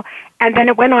commercial. And then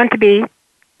it went on to be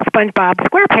SpongeBob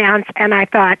SquarePants, and I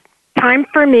thought, time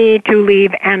for me to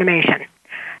leave animation.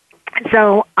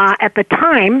 So at the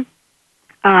time,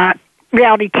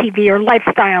 reality TV or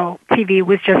lifestyle TV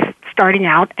was just starting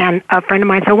out, and a friend of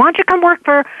mine said, why don't you come work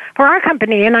for our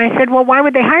company? And I said, well, why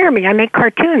would they hire me? I make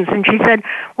cartoons. And she said,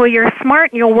 well, you're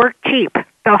smart and you'll work cheap.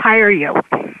 They'll hire you.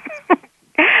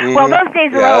 Well, those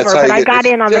days are over, but I got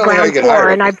in on the ground floor,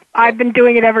 and I've been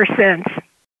doing it ever since.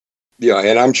 Yeah,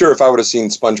 and I'm sure if I would have seen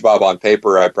SpongeBob on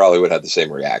paper, I probably would have the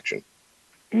same reaction.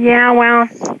 Yeah, well,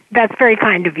 that's very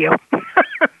kind of you.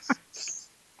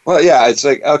 Well, yeah, it's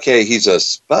like, okay, he's a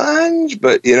sponge,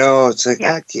 but, it's like,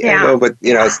 but,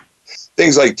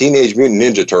 things like Teenage Mutant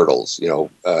Ninja Turtles,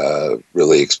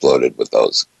 really exploded with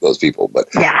those people. But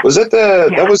was it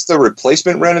that was the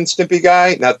replacement Ren and Stimpy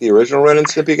guy, not the original Ren and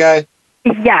Stimpy guy?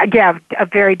 Yeah, a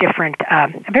very different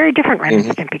Ren and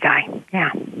Stimpy guy.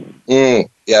 Yeah.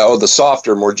 Yeah. The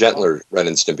softer, more gentler Ren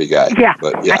and Stimpy guy. Yeah.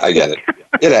 But yeah, I get it.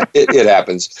 It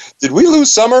happens. Did we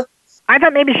lose Summer? I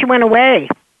thought maybe she went away.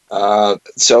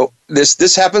 So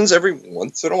this happens every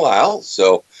once in a while.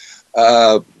 So,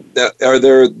 those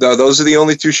are the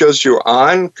only two shows you're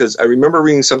on? Because I remember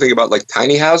reading something about like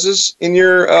tiny houses in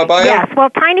your bio. Yes.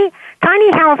 Well, tiny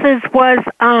houses was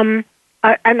an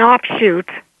offshoot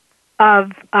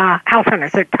of House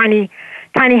Hunters. They're tiny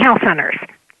house hunters.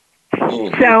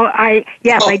 So I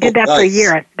did that for a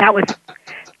year. That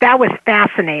was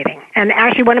fascinating. And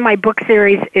actually, one of my book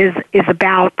series is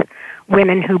about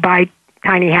women who buy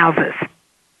tiny houses.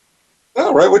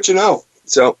 Oh, right, what you know.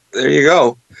 So there you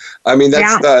go. I mean,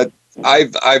 that's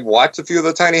I've watched a few of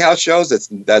the tiny house shows.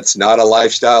 That's not a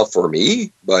lifestyle for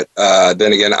me, but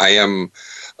then again, I am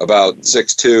about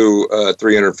 6'2",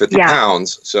 350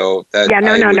 pounds. So that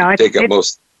no. Take up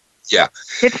most. Yeah,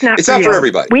 it's not for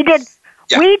everybody. We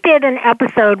did an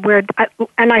episode where,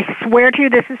 and I swear to you,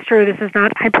 this is true. This is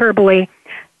not hyperbole.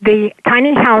 The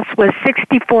tiny house was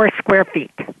 64 square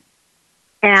feet.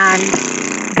 And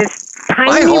this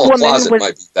tiny my whole woman closet was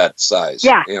might be that size.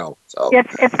 Yeah, so.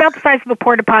 It's about the size of a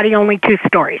porta potty, only 2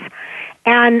 stories.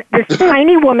 And this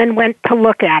tiny woman went to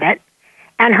look at it,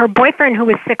 and her boyfriend, who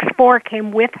was 6'4",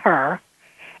 came with her.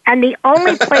 And the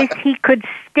only place he could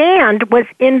stand was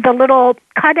in the little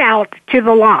cutout to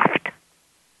the loft.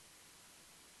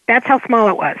 That's how small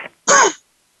it was.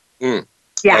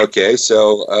 Yeah. Okay,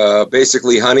 so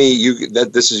basically, honey,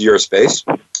 this is your space.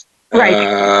 Right.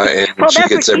 And she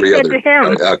gets every other. To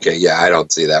him. Okay, yeah, I don't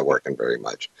see that working very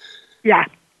much. Yeah.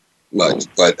 Much,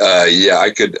 but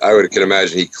I could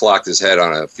imagine he clocked his head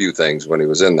on a few things when he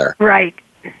was in there. Right.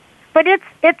 But it's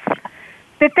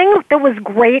the thing that was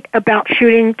great about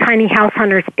shooting Tiny House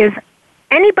Hunters is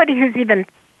anybody who's even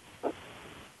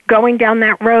going down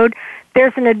that road,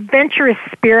 there's an adventurous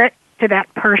spirit to that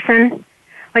person.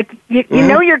 Like you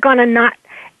know, you're not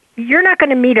going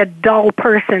to meet a dull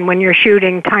person when you're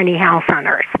shooting Tiny House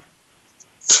Hunters.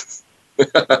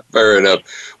 Fair enough.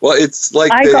 Well, it's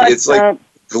like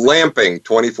glamping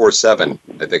 24/7.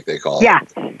 I think they call it. Yeah.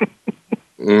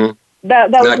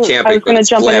 That not was, camping. I was going to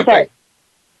jump in and say.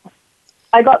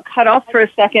 I got cut off for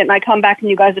a second, and I come back, and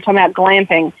you guys are talking about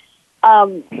glamping.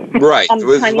 Right. It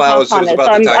was about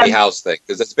the tiny house thing,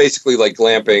 because it's basically like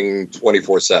glamping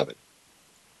 24/7.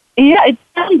 Yeah, it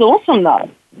sounds awesome, though.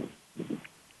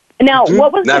 Now,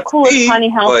 what was the coolest tiny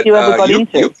house you ever got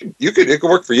into? It could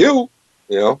work for you,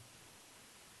 Yeah,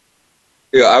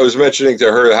 I was mentioning to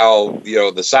her how,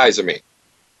 the size of me.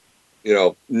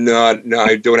 No,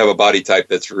 I don't have a body type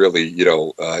that's really,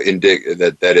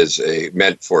 that is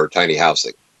meant for tiny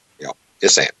housing.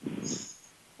 Just saying.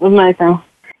 Amazing.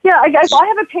 Yeah, I guess I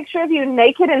have a picture of you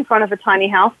naked in front of a tiny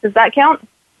house. Does that count?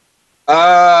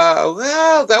 Well,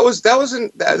 that was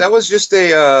just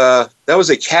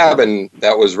a cabin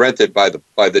that was rented by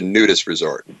the nudist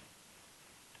resort. So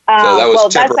that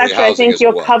was that's actually, I think,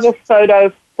 your cover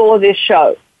photo for this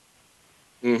show.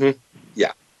 Mm-hmm.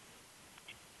 Yeah.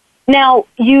 Now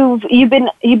you've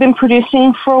been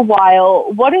producing for a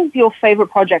while. What is your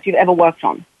favorite project you've ever worked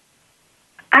on?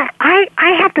 I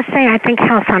have to say, I think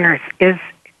House Hunters is.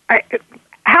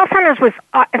 House Hunters was,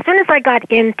 as soon as I got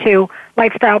into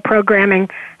lifestyle programming,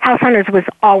 House Hunters was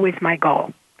always my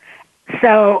goal.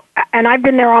 So, and I've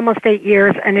been there almost 8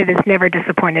 years, and it has never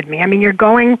disappointed me. I mean,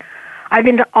 I've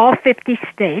been to all 50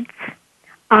 states.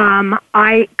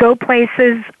 I go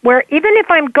places where, even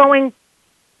if I'm going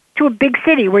to a big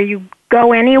city where you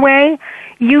go anyway,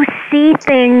 you see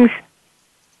things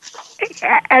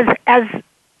as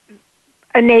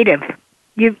a native.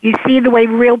 You see the way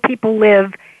real people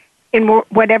live in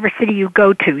whatever city you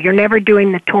go to. You're never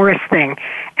doing the tourist thing.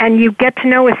 And you get to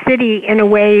know a city in a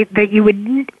way that you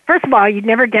would, first of all, you'd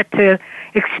never get to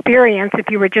experience if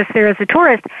you were just there as a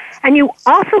tourist. And you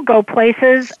also go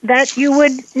places that you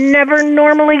would never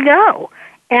normally go.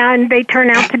 And they turn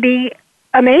out to be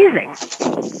amazing.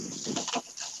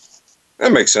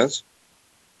 That makes sense.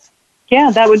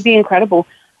 Yeah, that would be incredible.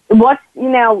 Do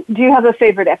you have a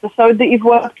favorite episode that you've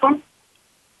worked on?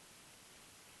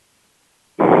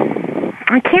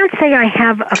 I can't say I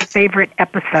have a favorite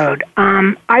episode.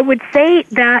 I would say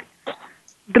that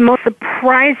the most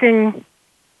surprising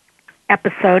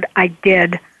episode I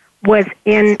did was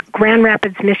in Grand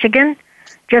Rapids, Michigan,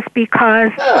 just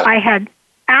because I had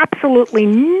absolutely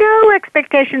no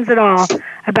expectations at all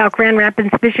about Grand Rapids,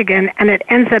 Michigan, and it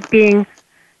ends up being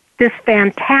this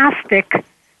fantastic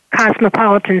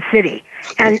cosmopolitan city.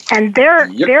 And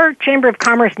their Chamber of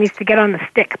Commerce needs to get on the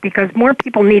stick because more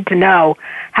people need to know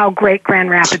how great Grand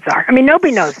Rapids are. I mean,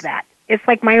 nobody knows that. It's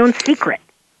like my own secret.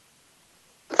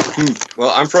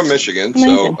 Well, I'm from Michigan,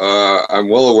 so I'm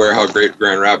well aware how great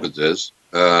Grand Rapids is.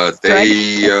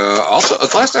 They also,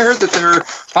 last I heard that their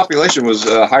population was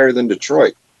higher than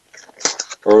Detroit,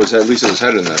 or was at least it was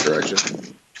headed in that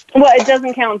direction. Well, it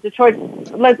doesn't count. Detroit.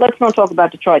 Let's not talk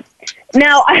about Detroit.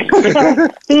 Now,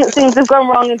 things have gone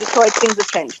wrong in Detroit. Things have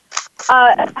changed.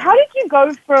 How did you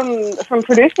go from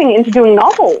producing into doing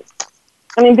novels?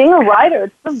 I mean, being a writer,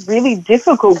 it's a really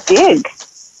difficult gig.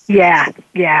 Yeah.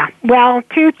 Well,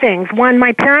 two things. One,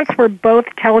 my parents were both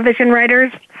television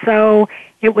writers, so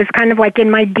it was kind of like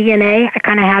in my DNA. I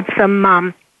kind of had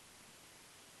some.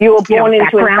 You were born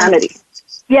into insanity.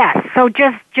 Yes, so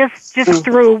just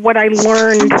through what I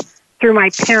learned through my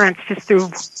parents, just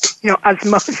through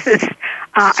osmosis,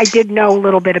 I did know a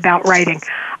little bit about writing.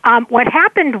 What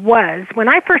happened was when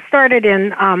I first started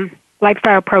in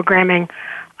lifestyle programming,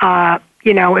 it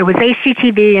was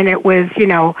HGTV and it was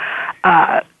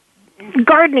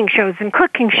gardening shows and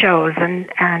cooking shows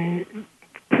and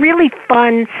really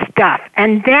fun stuff.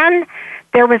 And then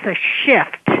there was a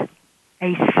shift,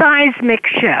 a seismic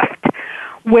shift,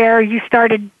 where you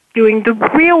started doing the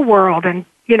real world and,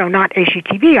 not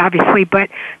HGTV, obviously, but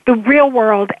the real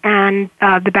world and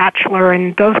The Bachelor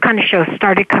and those kind of shows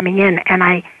started coming in. And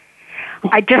I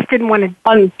just didn't want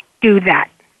to do that.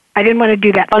 I didn't want to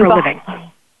do that for a living.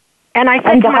 And I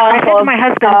said to my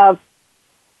husband...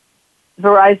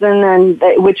 Verizon,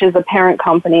 which is a parent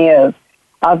company of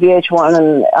VH1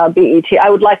 and BET,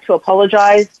 I would like to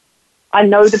apologize. I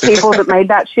know the people that made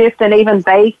that shift, and even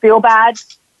they feel bad.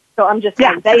 So I'm just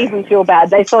saying, they even feel bad.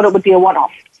 They thought it would be a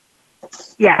one-off.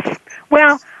 Yes.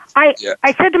 Well, I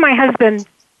said to my husband,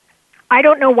 I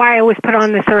don't know why I was put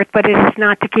on this earth, but it is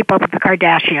not to keep up with the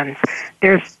Kardashians.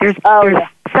 There's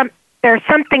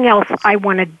something else I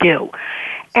want to do.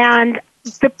 And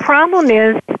the problem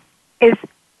is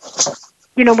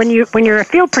when you're a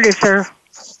field producer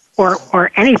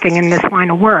or anything in this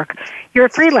line of work, you're a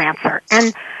freelancer.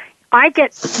 And I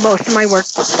get most of my work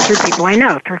through people I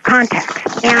know, through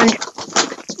contacts. And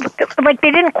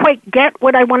they didn't quite get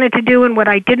what I wanted to do and what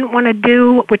I didn't want to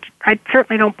do, which I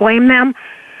certainly don't blame them.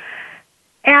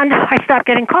 And I stopped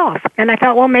getting calls. And I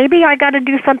thought, well, maybe I got to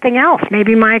do something else.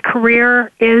 Maybe my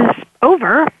career is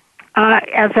over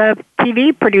as a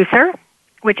TV producer,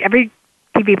 which every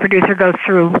TV producer goes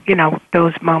through,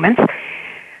 those moments.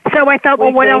 So I thought,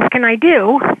 well, what else can I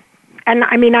do? And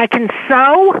I mean, I can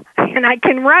sew and I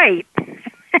can write.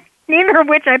 Neither of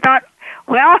which I thought,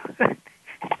 well,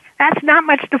 that's not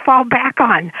much to fall back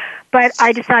on. But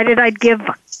I decided I'd give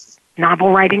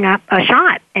novel writing a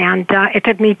shot. And it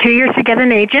took me 2 years to get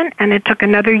an agent, and it took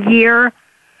another year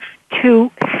to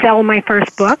sell my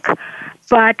first book.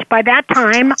 But by that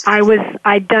time,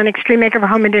 I'd done Extreme Makeover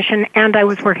Home Edition, and I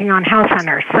was working on House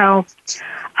Hunters. So,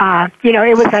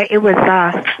 it was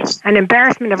an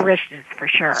embarrassment of riches for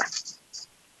sure.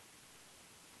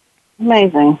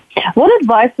 Amazing. What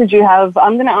advice did you have?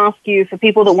 I'm going to ask you for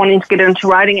people that wanting to get into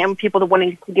writing and people that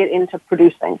wanting to get into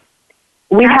producing.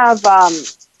 We have a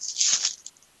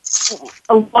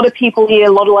lot of people here,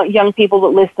 a lot of young people that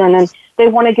listen, and they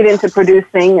want to get into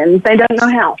producing, and they don't know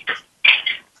how.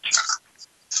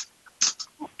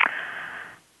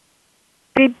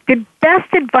 The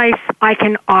best advice I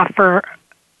can offer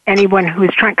anyone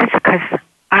who's trying, because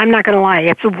I'm not going to lie,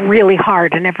 it's really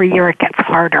hard, and every year it gets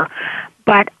harder.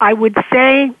 But I would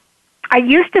say, I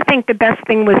used to think the best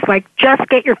thing was just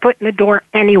get your foot in the door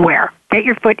anywhere. Get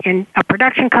your foot in a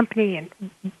production company and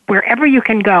wherever you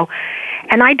can go.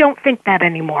 And I don't think that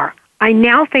anymore. I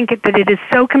now think that it is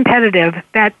so competitive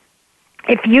that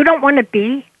if you don't want to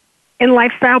be in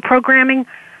lifestyle programming,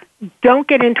 don't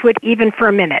get into it even for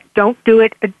a minute. Don't do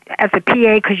it as a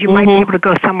PA because you might be able to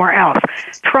go somewhere else.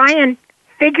 Try and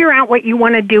figure out what you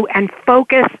want to do and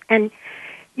focus and,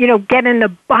 get in the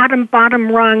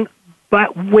bottom rung,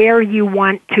 but where you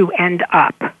want to end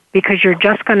up, because you're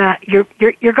going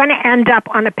to end up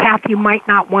on a path you might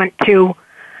not want to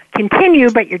continue,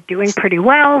 but you're doing pretty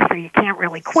well, so you can't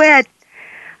really quit.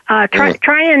 Try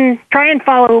and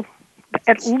follow,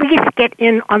 at least get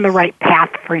in on the right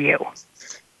path for you.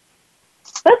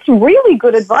 That's really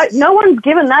good advice. No one's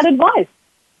given that advice.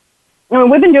 I mean,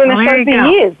 we've been doing this show for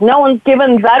years. No one's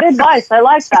given that advice. I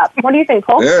like that. What do you think,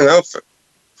 Paul? Yeah, no,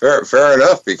 fair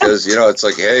enough, because, it's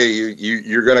like, hey,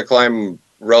 you're going to climb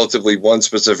relatively one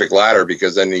specific ladder,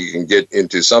 because then you can get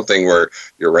into something where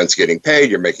your rent's getting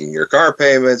paid, you're making your car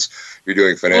payments, you're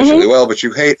doing financially well, but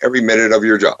you hate every minute of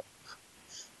your job.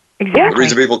 Exactly. The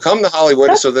reason people come to Hollywood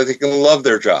is so that they can love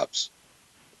their jobs,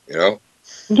 Yeah.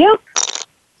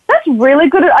 That's really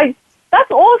good.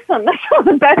 That's awesome. That's one of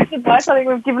the best advice I think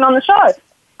we've given on the show.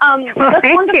 That's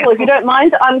wonderful. You. If you don't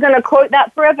mind, I'm going to quote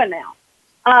that forever now.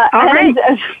 All right.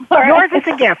 Yours is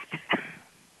a gift.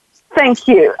 Thank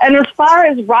you. And as far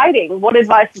as writing, what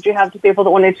advice did you have to people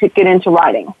that wanted to get into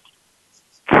writing?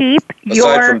 Keep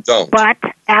your butt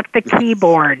at the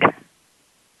keyboard.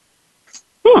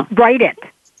 Write it.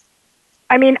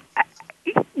 I mean,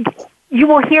 you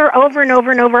will hear over and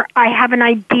over and over, I have an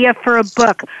idea for a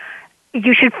book.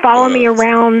 You should follow me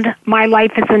around my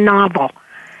life as a novel.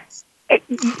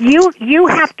 You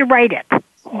have to write it.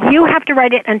 You have to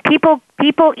write it. And people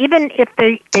even if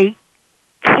they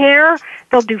care,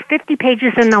 they'll do 50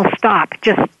 pages and they'll stop.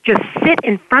 Just sit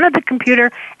in front of the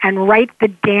computer and write the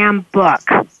damn book,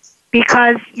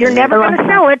 because you're never going to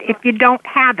sell it if you don't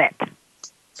have it.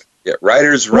 Yeah,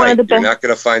 writers write. You're not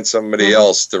going to find somebody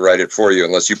else to write it for you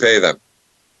unless you pay them.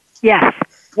 Yes.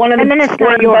 Then it's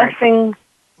not yours. Then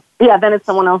it's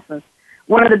someone else's.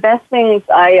 One of the best things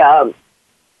I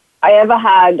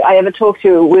ever talked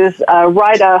to was a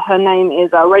writer. Her name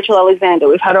is Rachel Alexander.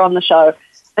 We've had her on the show.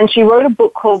 And she wrote a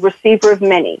book called Receiver of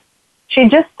Many. She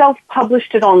just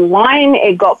self-published it online.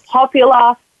 It got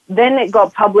popular. Then it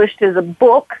got published as a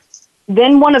book.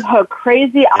 Then one of her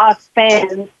crazy-ass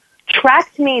fans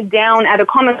tracked me down at a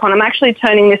Comic-Con. I'm actually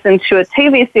turning this into a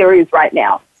TV series right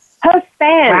now. Her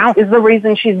fan is the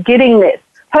reason she's getting this.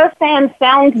 Her fan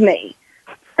found me,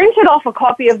 printed off a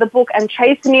copy of the book, and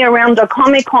chased me around a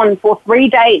Comic-Con for 3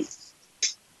 days,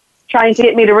 trying to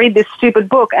get me to read this stupid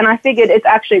book. And I figured it's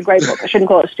actually a great book. I shouldn't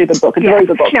call it a stupid book. It's a very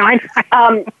good book. No,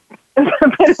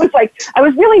 but it was like, I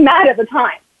was really mad at the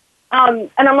time. And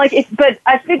I'm like, if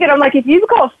you've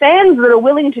got fans that are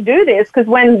willing to do this, because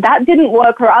when that didn't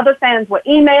work, her other fans were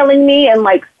emailing me and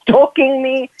like stalking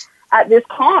me at this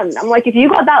con. I'm like, if you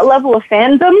got that level of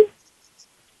fandom,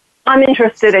 I'm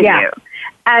interested in you.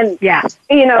 And,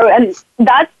 and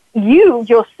that's you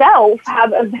yourself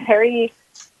have a very,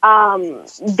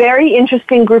 very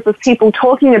interesting group of people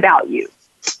talking about you.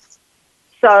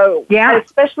 So,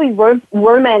 especially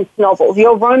romance novels.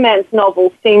 Your romance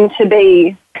novels seem to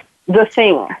be the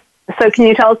thing. So can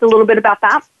you tell us a little bit about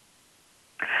that?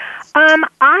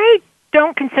 I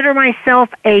don't consider myself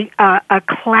a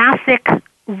classic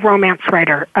romance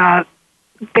writer.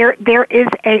 There is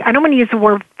I don't want to use the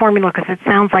word formula because it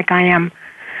sounds like I am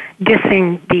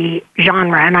dissing the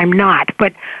genre, and I'm not.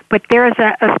 But there is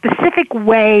a specific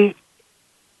way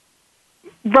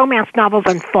romance novels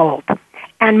unfold,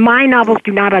 and my novels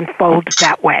do not unfold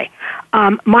that way.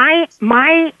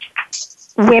 My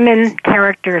women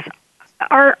characters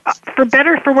are, for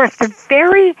better or for worse, they're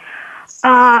very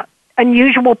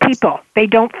unusual people. They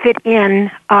don't fit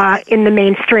in the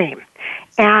mainstream.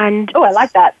 And I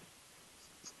like that.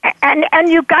 And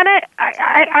you gotta.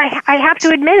 I have to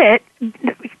admit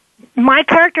it. My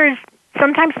characters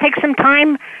sometimes take some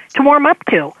time to warm up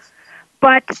to,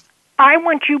 but I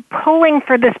want you pulling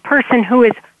for this person who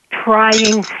is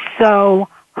trying so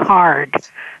hard.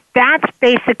 That's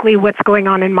basically what's going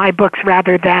on in my books,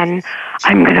 rather than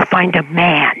I'm going to find a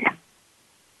man.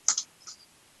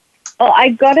 Well, I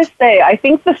gotta say, I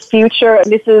think the future.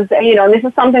 This is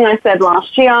something I said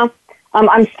last year.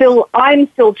 I'm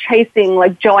still chasing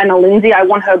like Joanna Lindsay. I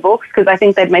want her books because I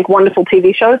think they'd make wonderful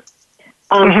TV shows.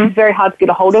 She's very hard to get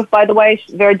a hold of, by the way.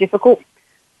 She's very difficult.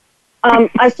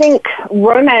 I think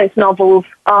romance novels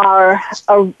are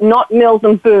not Mills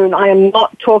and Boon. I am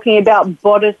not talking about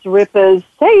bodice rippers.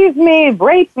 Save me,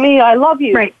 rape me, I love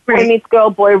you. Right. Boy meets girl,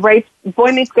 boy rapes.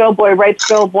 Boy meets girl, boy rapes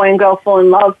girl. Boy and girl fall in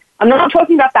love. I'm not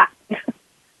talking about that.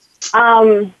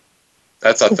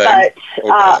 That's a thing.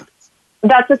 But,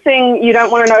 That's the thing. You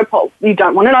don't want to know, Paul. You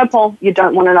don't want to know, Paul. You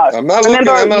don't want to know. I'm not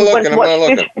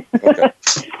looking. Okay.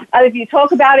 If you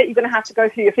talk about it, you're going to have to go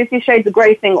through your 50 Shades of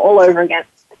Grey thing all over again.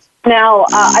 Now,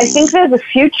 I think there's a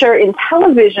future in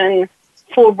television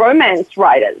for romance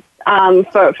writers,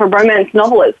 for romance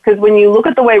novelists, because when you look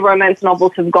at the way romance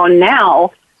novels have gone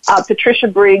now, Patricia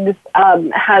Briggs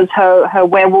has her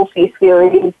Werewolfy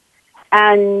series,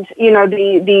 and, you know,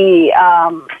 the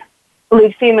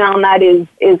lead female in that is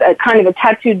a kind of a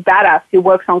tattooed badass who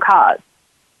works on cars,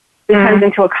 who turns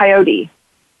into a coyote.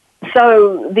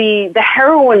 So the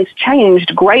heroines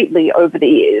changed greatly over the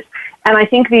years. And I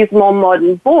think these more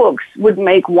modern books would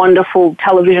make wonderful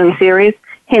television series.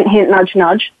 Hint, hint, nudge,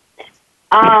 nudge.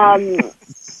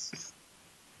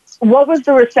 What was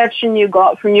the reception you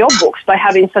got from your books by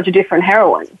having such a different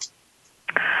heroine?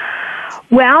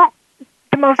 Well,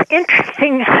 the most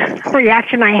interesting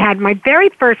reaction I had, my very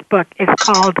first book is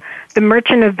called The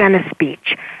Merchant of Venice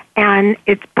Beach. And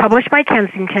it's published by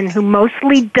Kensington, who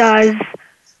mostly does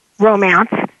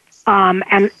romance.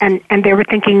 And they were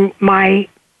thinking my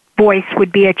voice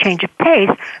would be a change of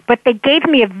pace, but they gave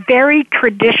me a very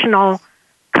traditional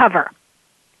cover.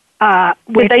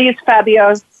 Did they use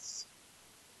Fabio?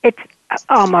 It's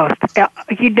almost.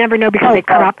 You'd never know because they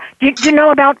cut off. Do you know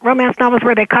about romance novels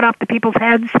where they cut off the people's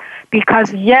heads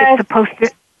because it's supposed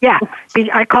to? Yeah,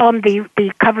 I call them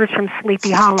the covers from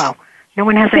Sleepy Hollow. No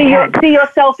one has a head. See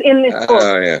yourself in this book.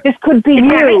 Yeah. This could be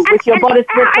you with your bodice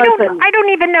ripped open. I don't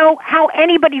even know how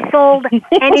anybody sold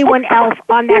anyone else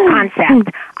on that concept.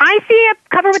 I see a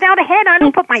cover without a head. I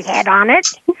don't put my head on it.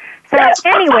 So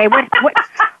anyway,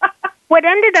 what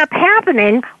ended up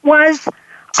happening was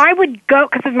I would go,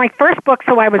 because it was my first book,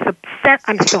 so I was upset.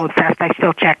 I'm still obsessed. I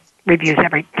still check reviews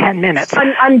every 10 minutes.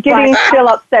 I'm getting still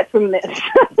upset from this.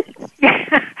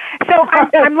 So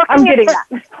I'm looking at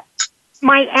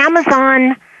my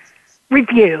Amazon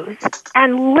reviews,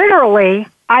 and literally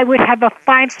I would have a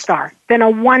 5-star, then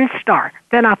a 1-star,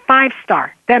 then a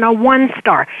 5-star, then a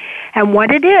 1-star. And what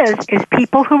it is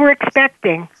people who were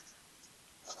expecting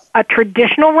a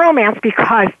traditional romance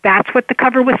because that's what the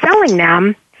cover was selling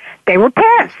them, they were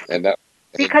pissed.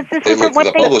 Because this isn't what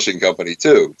the publishing company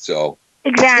too, so.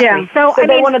 Exactly. Yeah. So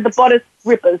they wanted the bodice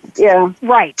rippers, yeah.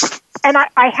 Right. And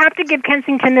I have to give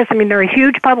Kensington this. I mean, they're a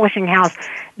huge publishing house.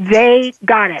 They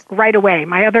got it right away.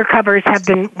 My other covers have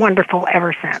been wonderful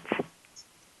ever since.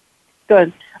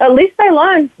 Good. At least they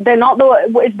learn. They're not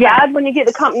it's bad when you get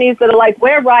the companies that are like,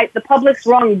 we're right, the public's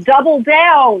wrong, double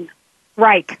down.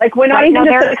 Right. Like, we're not even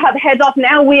just going to cut the heads off.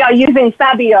 Now we are using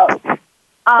Fabio.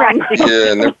 Right.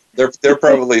 Yeah, and they're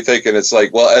probably thinking it's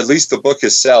like, well, at least the book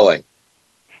is selling.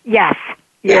 Yes.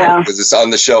 Yeah. Because it's on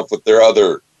the shelf with their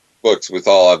other books with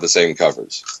all have the same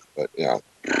covers. But, yeah.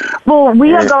 Well,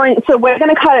 we are going, so we're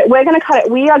going to cut it.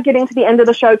 We are getting to the end of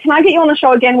the show. Can I get you on the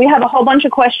show again? We have a whole bunch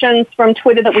of questions from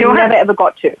Twitter that we never ever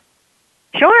got to.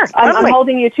 Sure. I'm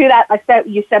holding you to that.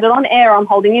 You said it on air. I'm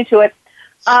holding you to it.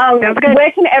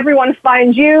 Where can everyone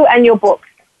find you and your books?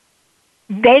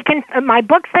 My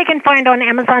books they can find on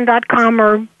Amazon.com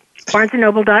or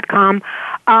BarnesandNoble.com.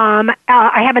 I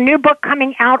have a new book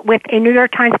coming out with a New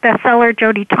York Times bestseller,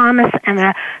 Jody Thomas, and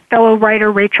a fellow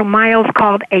writer, Rachel Miles,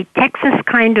 called A Texas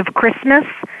Kind of Christmas,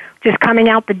 which is coming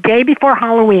out the day before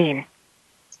Halloween.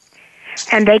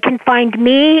 And they can find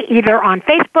me either on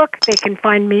Facebook, they can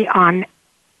find me on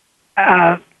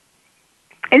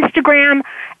Instagram,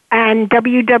 and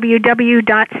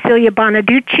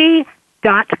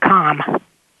www.CeliaBonaducci.com.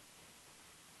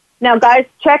 Now, guys,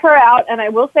 check her out, and I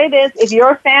will say this, if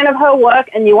you're a fan of her work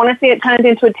and you want to see it turned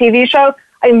into a TV show,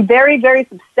 I'm very, very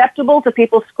susceptible to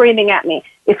people screaming at me.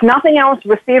 If nothing else,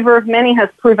 Receiver of Many has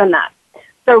proven that.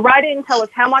 So write in, tell us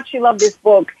how much you love this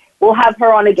book. We'll have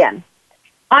her on again.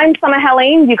 I'm Summer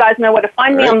Helene. You guys know where to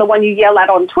find me. I'm the one you yell at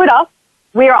on Twitter.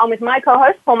 We are on with my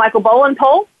co-host, Paul Michael Boland.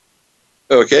 Paul?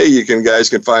 Okay, you guys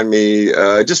can find me,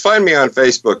 just find me on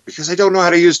Facebook because I don't know how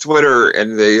to use Twitter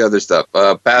and the other stuff.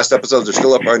 Past episodes are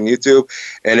still up on YouTube.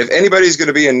 And if anybody's going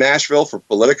to be in Nashville for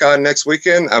Politicon next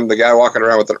weekend, I'm the guy walking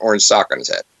around with an orange sock on his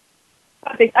head.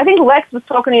 Perfect. I think Lex was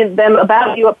talking to them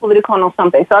about you at Politicon or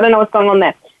something, so I don't know what's going on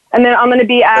there. And then I'm going to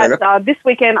be at, this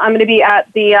weekend, I'm going to be at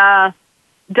the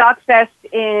Dark Fest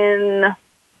in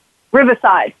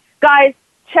Riverside. Guys,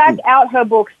 check out her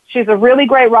books. She's a really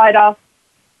great writer.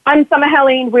 I'm Summer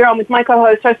Helene. We're on with my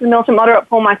co-host, host of Militant Moderate,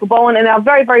 Paul Michael Boland, and our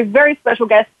very, very, very special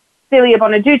guest, Celia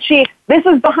Bonaducci. This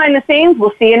is Behind the Scenes.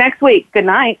 We'll see you next week. Good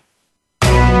night.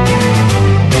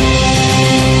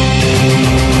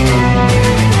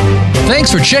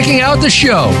 Thanks for checking out the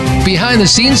show. Behind the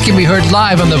Scenes can be heard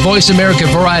live on the Voice America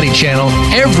Variety Channel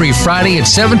every Friday at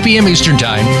 7 p.m. Eastern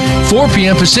Time, 4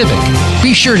 p.m. Pacific.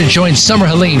 Be sure to join Summer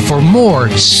Helene for more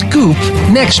Scoop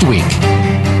next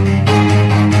week.